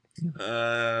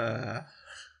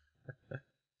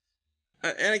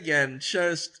and again,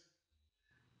 just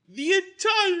the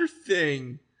entire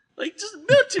thing. Like, just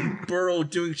Milton Berle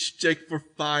doing shtick for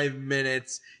 5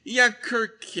 minutes. You got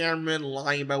Kirk Cameron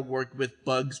lying about working with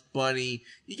Bugs Bunny.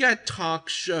 You got talk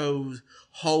show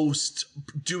hosts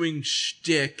doing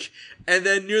shtick. And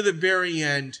then near the very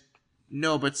end,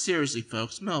 no, but seriously,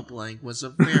 folks, Mel Blanc was a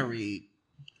very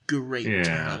great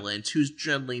talent who's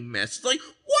generally missed. Like,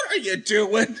 what are you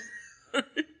doing?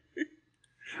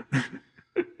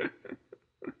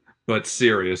 But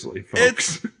seriously,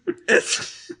 folks.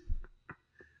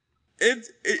 It'd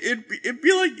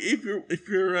be like if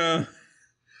you're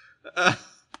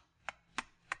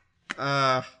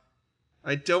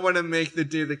I don't want to make the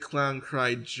day the clown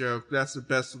cried joke. That's the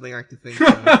best thing I can think of.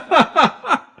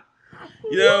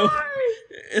 You know,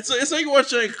 it's like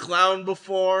watching a clown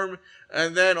perform,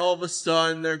 and then all of a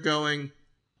sudden they're going,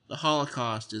 "The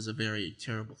Holocaust is a very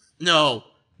terrible." No.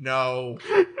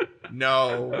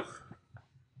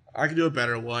 I can do a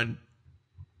better one.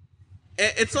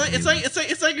 It's like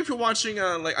if you're watching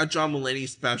like a John Mulaney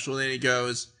special, and he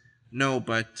goes, "No,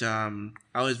 but I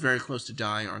was very close to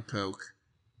dying on coke.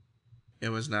 It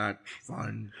was not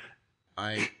fun.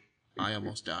 I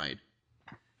almost died."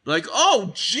 Like,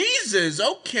 oh Jesus,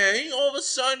 okay. All of a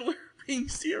sudden we're being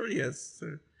serious.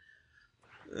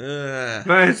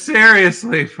 But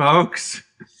seriously, folks.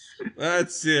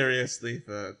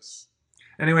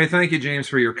 Anyway, thank you, James,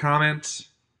 for your comments.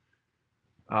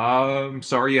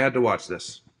 Sorry you had to watch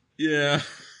this. Yeah.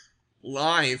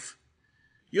 Live.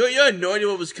 You had no idea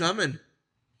what was coming.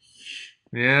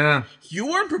 Yeah. You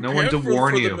weren't prepared no one to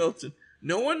warn you. The Milton.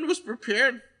 No one was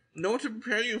prepared. No one to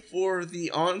prepare you for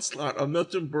the onslaught of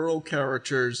Milton Berle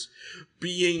characters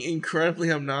being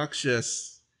incredibly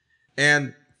obnoxious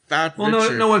and fat. Well,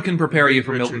 Richard. no one can prepare you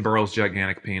for Richard. Milton Berle's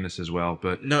gigantic penis as well,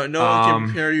 but No one can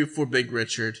prepare you for Big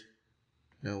Richard.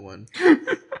 No one.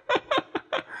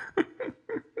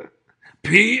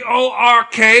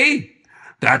 P-O-R-K?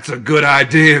 That's a good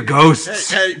idea,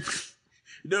 ghosts. Hey,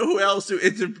 you know who else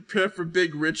isn't prepared for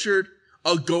Big Richard?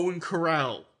 A Golden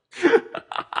Corral.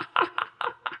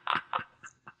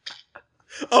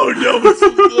 Oh no, it's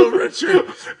Little Richard.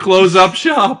 Close up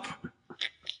shop.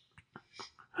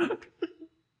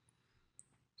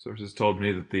 Sources told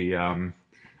me that the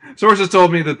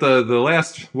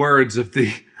last words of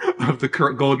the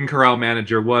Golden Corral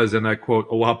manager was, and I quote,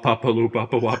 "Awap papa loop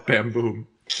up awap bam boom."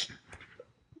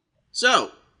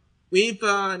 So, we've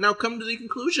now come to the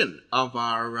conclusion of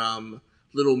our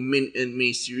little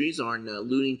mini series on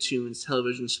Looney Tunes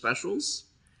television specials.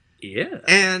 Yeah.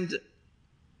 And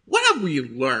what have we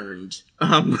learned?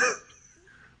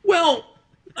 Well,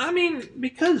 I mean,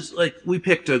 because we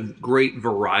picked a great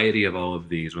variety of all of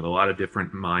these with a lot of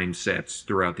different mindsets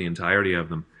throughout the entirety of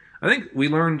them. I think we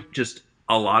learned just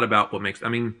a lot about what makes. I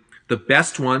mean, the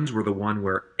best ones were the one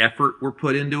where effort were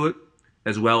put into it,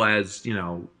 as well as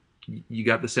you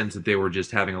got the sense that they were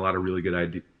just having a lot of really good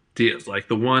ideas, like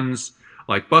the ones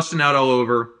like Busting Out All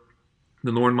Over,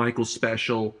 the Lorne Michaels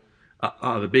special,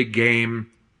 the Big Game.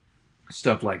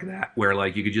 Stuff like that, where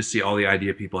you could just see all the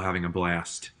idea people having a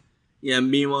blast. Yeah.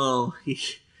 Meanwhile, we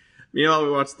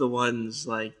watched the ones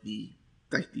like the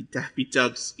Daffy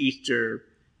Duck's Easter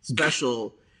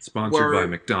special, sponsored by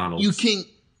McDonald's.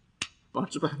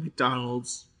 Sponsored by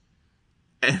McDonald's,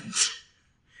 and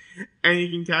you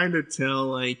can kind of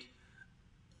tell,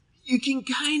 you can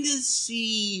kind of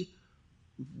see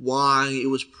why it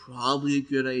was probably a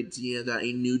good idea that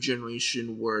a new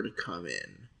generation were to come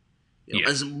in.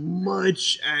 As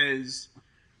much as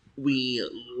we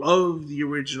love the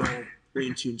original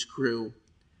Looney Tunes crew,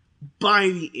 by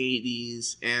the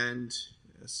 80s, and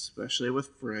especially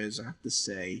with Frizz, I have to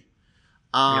say,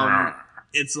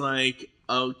 it's like,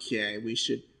 okay, we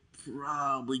should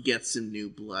probably get some new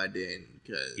blood in,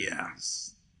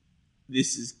 because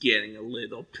this is getting a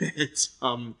little bit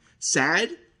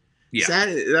sad. Yeah. Sad,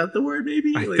 is that the word,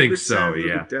 maybe? I think so, sad,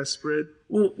 yeah. Desperate.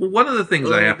 Well, one of the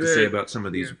things I have to say about some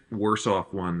of these worse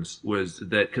off ones was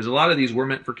that, because a lot of these were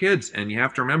meant for kids, and you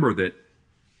have to remember that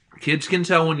kids can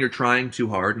tell when you're trying too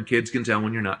hard, and kids can tell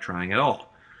when you're not trying at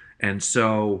all. And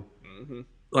so,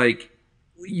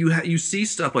 you see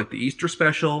stuff like the Easter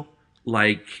special,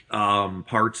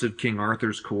 parts of King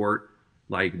Arthur's Court,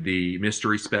 like the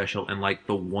mystery special, and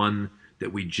the one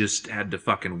that we just had to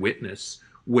fucking witness,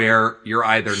 where you're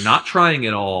either not trying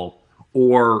at all,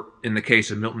 or in the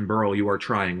case of Milton Berle, you are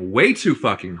trying way too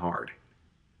fucking hard.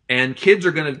 And kids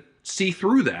are going to see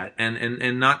through that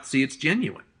and not see it's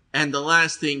genuine. And the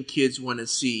last thing kids want to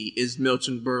see is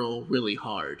Milton Berle really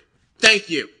hard. Thank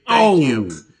you.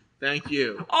 Thank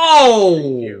you.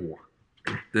 Oh!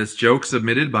 This joke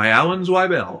submitted by Alan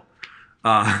Zweibel.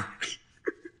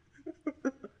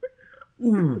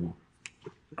 Ooh.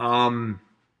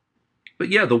 But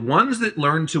yeah, the ones that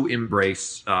learn to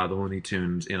embrace the Looney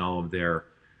Tunes in all of their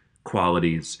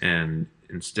qualities, and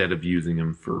instead of using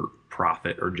them for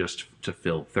profit or just to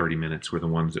fill 30 minutes, were the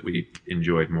ones that we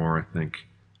enjoyed more, I think.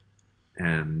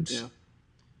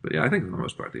 But yeah, I think for the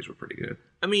most part these were pretty good.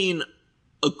 I mean,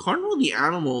 A Carnival of the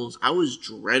Animals, I was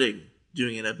dreading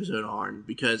doing an episode on,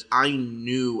 because I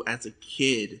knew as a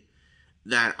kid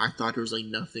that I thought there was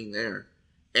nothing there.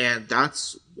 And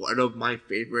that's one of my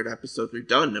favorite episodes we've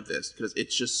done of this, because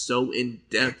it's just so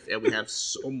in-depth and we have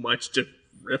so much to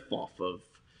riff off of.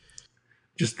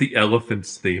 Just the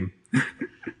elephants theme.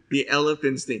 The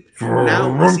elephants theme.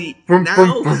 Now,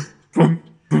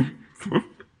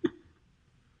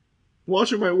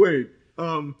 watching my weight.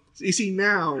 You see,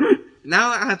 now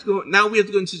I have to go. Now we have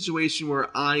to go in a situation where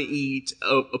I eat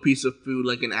a piece of food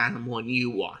like an animal, and you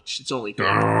watch. It's only fair.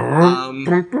 I don't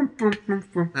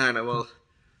know. Well,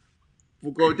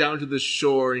 we'll go down to the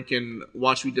shore and can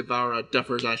watch me devour a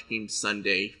Duffer's ice cream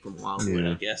sundae from Wildwood.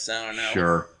 I guess, I don't know.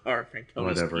 Sure. Or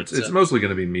Francona's whatever. pizza. It's mostly going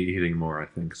to be me eating more, I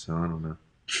think. So I don't know.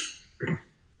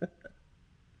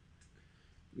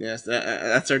 Yes,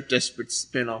 that's our desperate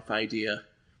spin-off idea.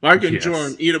 Mark and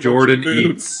Jordan eat a bunch Jordan of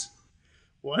food. eats.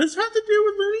 What does that have to do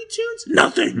with Looney Tunes?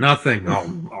 Nothing. Nothing.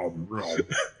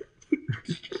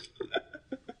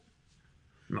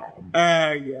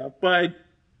 Yeah, but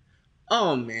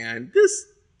oh man, this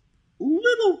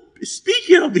little.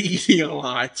 Speaking of eating a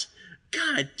lot,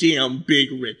 goddamn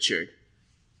Big Richard.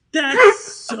 That's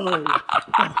so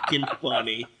fucking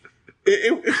funny.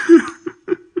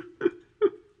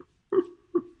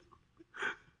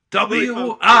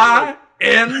 WINGS?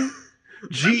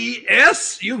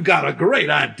 You've got a great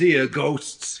idea,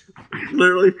 Ghosts.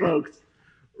 Literally, folks,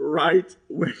 right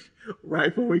when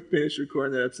we finish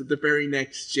recording that episode, the very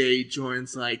next day,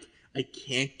 Jordan's like, I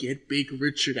can't get Big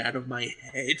Richard out of my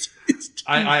head.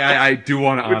 I do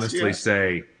want to honestly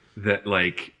say that,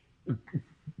 like,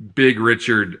 Big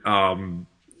Richard and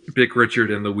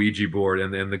the Ouija board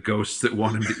and the ghosts that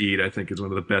want him to eat, I think, is one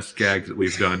of the best gags that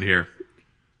we've done here.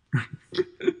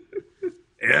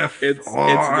 F-R-I-E-S.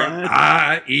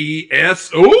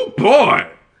 Oh, boy!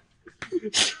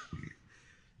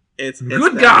 It's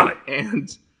good golly!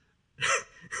 And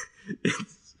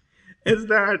it's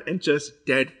that and just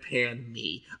deadpan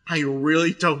me. I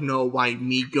really don't know why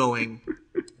me going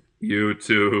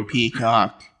YouTube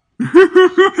Peacock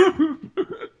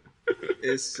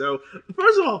is so.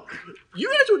 First of all, you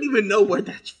guys don't even know where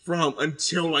that's from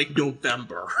until like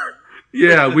November.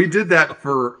 Yeah, we did that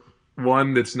for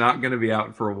one that's not going to be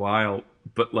out for a while,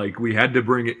 but like we had to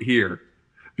bring it here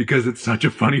because it's such a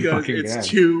funny fucking it's gag.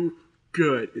 too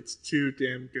good. It's too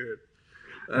damn good.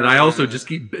 And I also just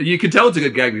keep, you can tell it's a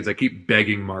good gag because I keep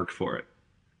begging Mark for it.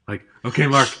 Like, okay,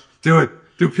 Mark, do it.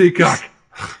 Do Peacock.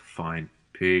 Fine.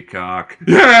 Peacock.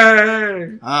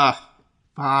 Yay!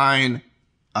 Fine.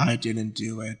 I didn't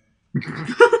do it.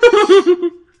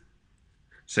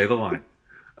 Say the line.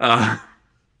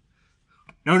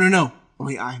 No.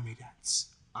 Only I made that.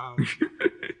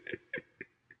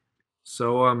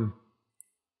 So,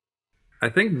 I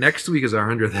think next week is our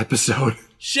 100th episode.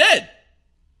 Shit!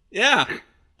 Yeah.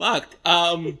 Fuck.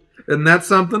 Isn't that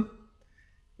something?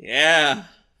 Yeah.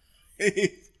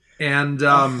 And,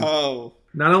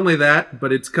 not only that,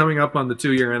 but it's coming up on the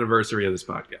 2-year anniversary of this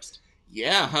podcast.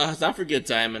 Yeah, how's that for good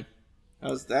timing?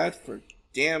 How's that for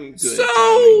damn good So,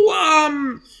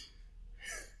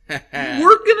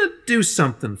 we're gonna do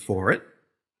something for it.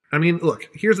 I mean, look,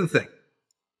 here's the thing.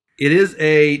 It is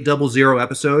a 00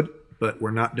 episode, but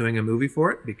we're not doing a movie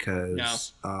for it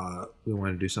because we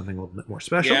want to do something a little bit more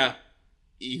special. Yeah.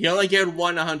 You only get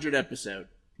 100 episode,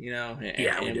 you know?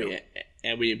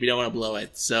 And we don't want to blow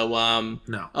it. So,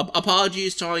 no.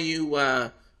 Apologies to all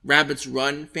you Rabbits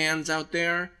Run fans out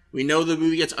there. We know the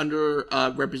movie gets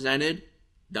represented.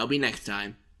 That'll be next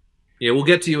time. Yeah, we'll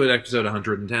get to you at episode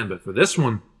 110, but for this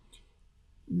one,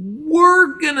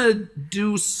 we're gonna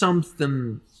do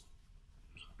something.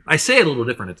 I say it a little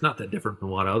different. It's not that different from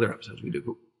a lot of other episodes we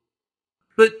do.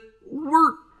 But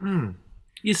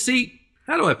you see,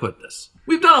 how do I put this?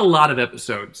 We've done a lot of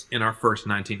episodes in our first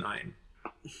 99.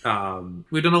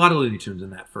 We've done a lot of Looney Tunes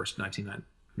in that first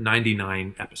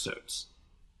 99 episodes.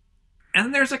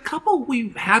 And there's a couple we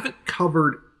haven't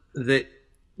covered that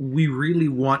we really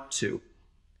want to.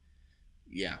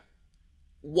 Yeah.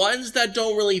 Ones that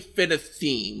don't really fit a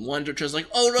theme. Ones are just like,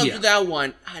 oh, look at that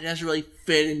one. It doesn't really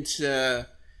fit into...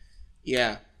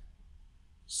 Yeah.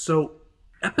 So,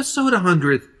 episode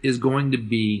 100 is going to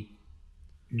be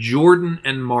Jordan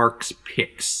and Mark's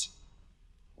picks.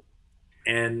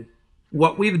 And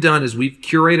what we've done is we've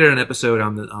curated an episode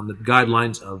on the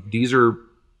guidelines of these are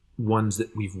ones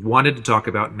that we've wanted to talk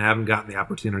about and haven't gotten the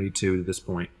opportunity to this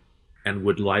point and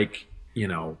would like,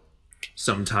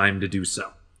 some time to do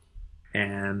so.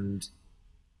 And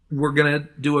we're going to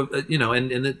do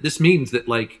and this means that,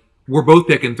 like, we're both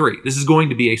picking 3. This is going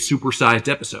to be a supersized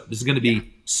episode. This is going to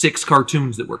be 6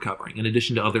 cartoons that we're covering, in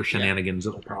addition to other shenanigans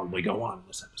that will probably go on in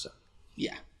this episode.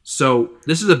 Yeah. So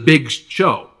this is a big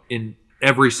show in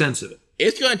every sense of it.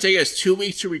 It's going to take us 2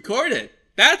 weeks to record it.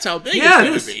 That's how big Yeah,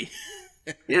 it's going to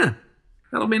be. Yeah.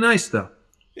 That'll be nice, though.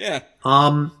 Yeah.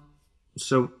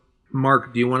 So,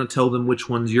 Mark, do you want to tell them which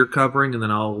ones you're covering, and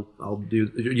then I'll do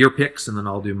your picks, and then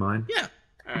I'll do mine? Yeah.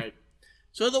 All right.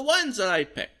 So the ones that I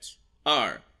picked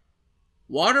are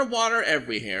Water, Water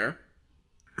Everywhere.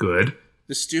 Good.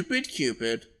 The Stupid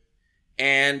Cupid,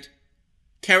 and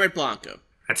Carrot Blanca.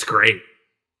 That's great.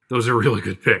 Those are really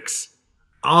good picks.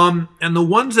 And the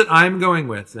ones that I'm going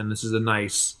with, and this is a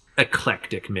nice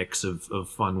eclectic mix of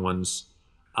fun ones,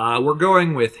 we're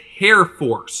going with Hair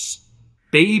Force,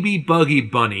 Baby Buggy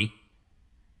Bunny,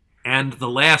 and The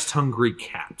Last Hungry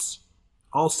Cats.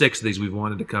 All 6 of these we've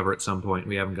wanted to cover at some point.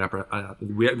 We haven't got.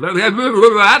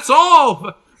 That's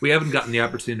all. We haven't gotten the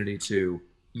opportunity to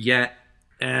yet.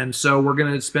 And so we're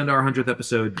going to spend our 100th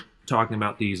episode talking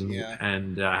about these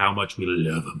and how much we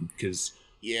love them. Because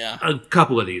a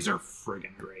couple of these are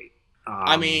friggin' great.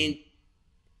 I mean,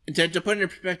 to put it in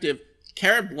perspective,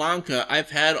 Carrot Blanca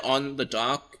I've had on the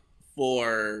dock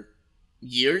for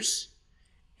years.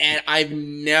 And I've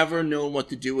never known what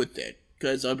to do with it.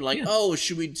 Because I'm like, oh,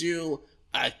 should we do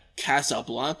a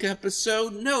Casablanca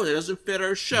episode? No, that doesn't fit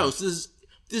our show. So this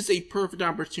is a perfect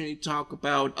opportunity to talk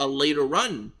about a later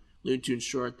run Looney Tunes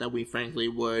short that we frankly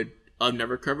would have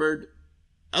never covered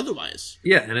otherwise.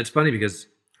 Yeah, and it's funny because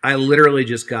I literally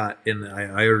just got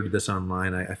I ordered this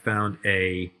online. I found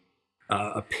a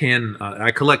pin. I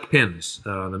collect pins,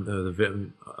 among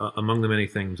the many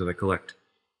things that I collect.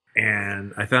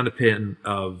 And I found a pin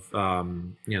of,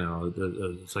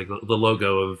 it's like the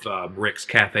logo of Rick's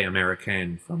Cafe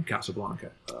Americain from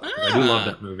Casablanca. I do love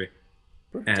that movie.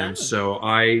 And so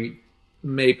I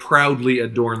may proudly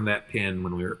adorn that pin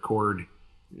when we record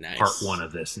part 1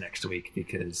 of this next week,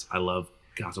 because I love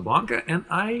Casablanca and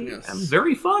I am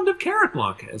very fond of Carrot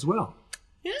Blanca as well.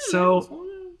 Yeah, so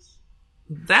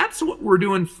that's what we're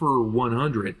doing for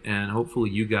 100, and hopefully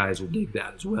you guys will dig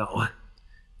that as well.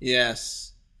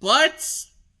 Yes, but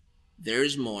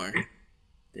there's more.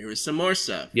 There is some more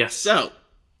stuff. Yes. So,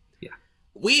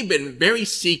 we've been very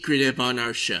secretive on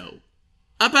our show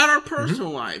about our personal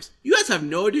lives. You guys have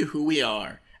no idea who we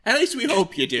are. At least we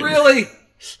hope you do. Really?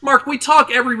 Mark, we talk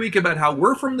every week about how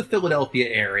we're from the Philadelphia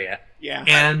area. Yeah.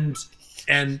 And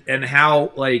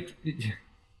how, like,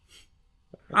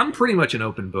 I'm pretty much an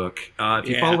open book. If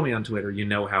you follow me on Twitter, you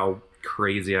know how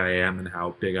crazy I am and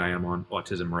how big I am on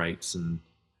autism rights and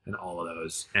all of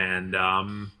those. And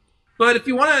but if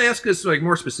you want to ask us like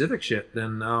more specific shit,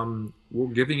 then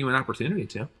we're giving you an opportunity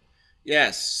to.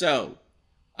 Yes. So,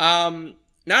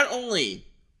 not only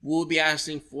will we be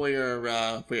asking for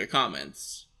your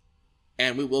comments,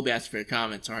 and we will be asking for your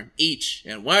comments on each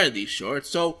and one of these shorts.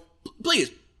 So please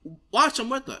watch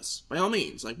them with us, by all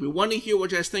means. Like, we want to hear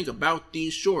what you guys think about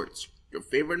these shorts, your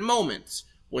favorite moments,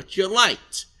 what you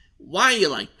liked, why you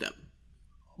liked them.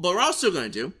 But we're also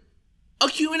going to do a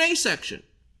Q&A section.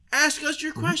 Ask us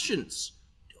your questions.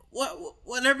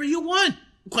 Whatever you want.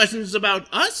 Questions about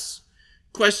us.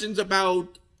 Questions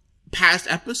about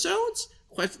past episodes.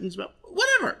 Questions about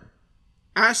whatever.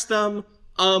 Ask them.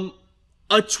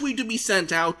 A tweet to be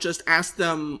sent out. Just ask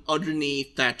them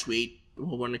underneath that tweet.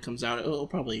 When it comes out, it'll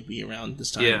probably be around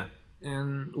this time. Yeah,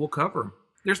 and we'll cover them.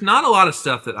 There's not a lot of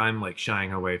stuff that I'm like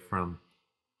shying away from.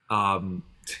 I'll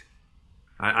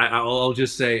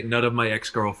just say none of my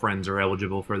ex-girlfriends are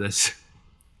eligible for this.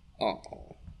 Oh.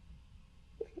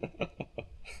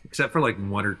 Except for like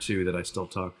 1 or 2 that I still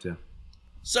talk to.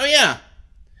 So yeah,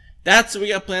 that's what we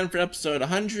got planned for episode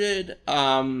 100.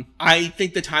 I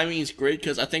think the timing is great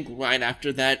because I think right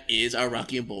after that is our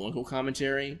Rocky and Bullwinkle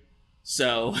commentary.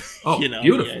 So,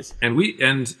 beautiful. Guys. And we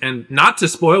and not to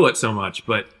spoil it so much,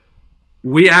 but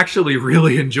we actually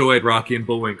really enjoyed Rocky and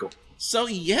Bullwinkle. So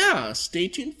yeah, stay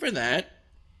tuned for that.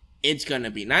 It's gonna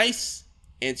be nice.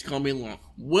 It's gonna be long.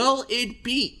 Will it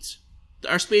beat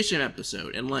our Space Jam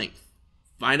episode in length?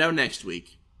 Find out next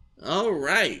week. All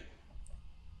right.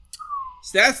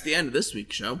 So that's the end of this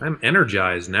week's show. I'm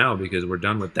energized now because we're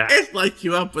done with that. If you'd like to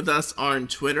keep up with us on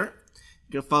Twitter,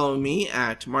 you can follow me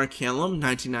at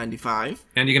MarkHallam1995.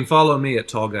 And you can follow me at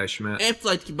Tall Guy Schmidt. If you'd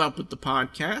like to keep up with the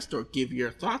podcast or give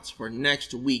your thoughts for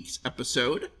next week's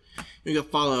episode, you can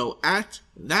follow at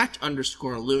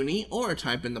 @that_Looney or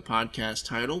type in the podcast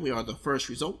title. We are the first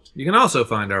result. You can also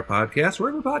find our podcast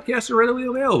wherever podcasts are readily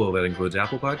available. That includes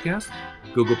Apple Podcasts,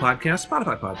 Google Podcasts,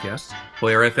 Spotify Podcasts,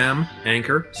 Player FM,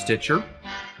 Anchor, Stitcher,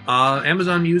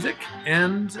 Amazon Music,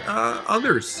 and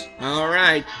others. All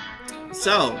right.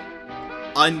 So,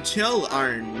 until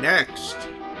our next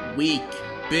week,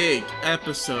 big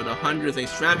episode 100th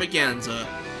extravaganza,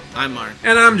 I'm Mark.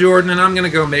 And I'm Jordan, and I'm going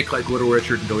to go make like Little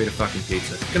Richard and go eat a fucking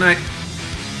pizza. Good night.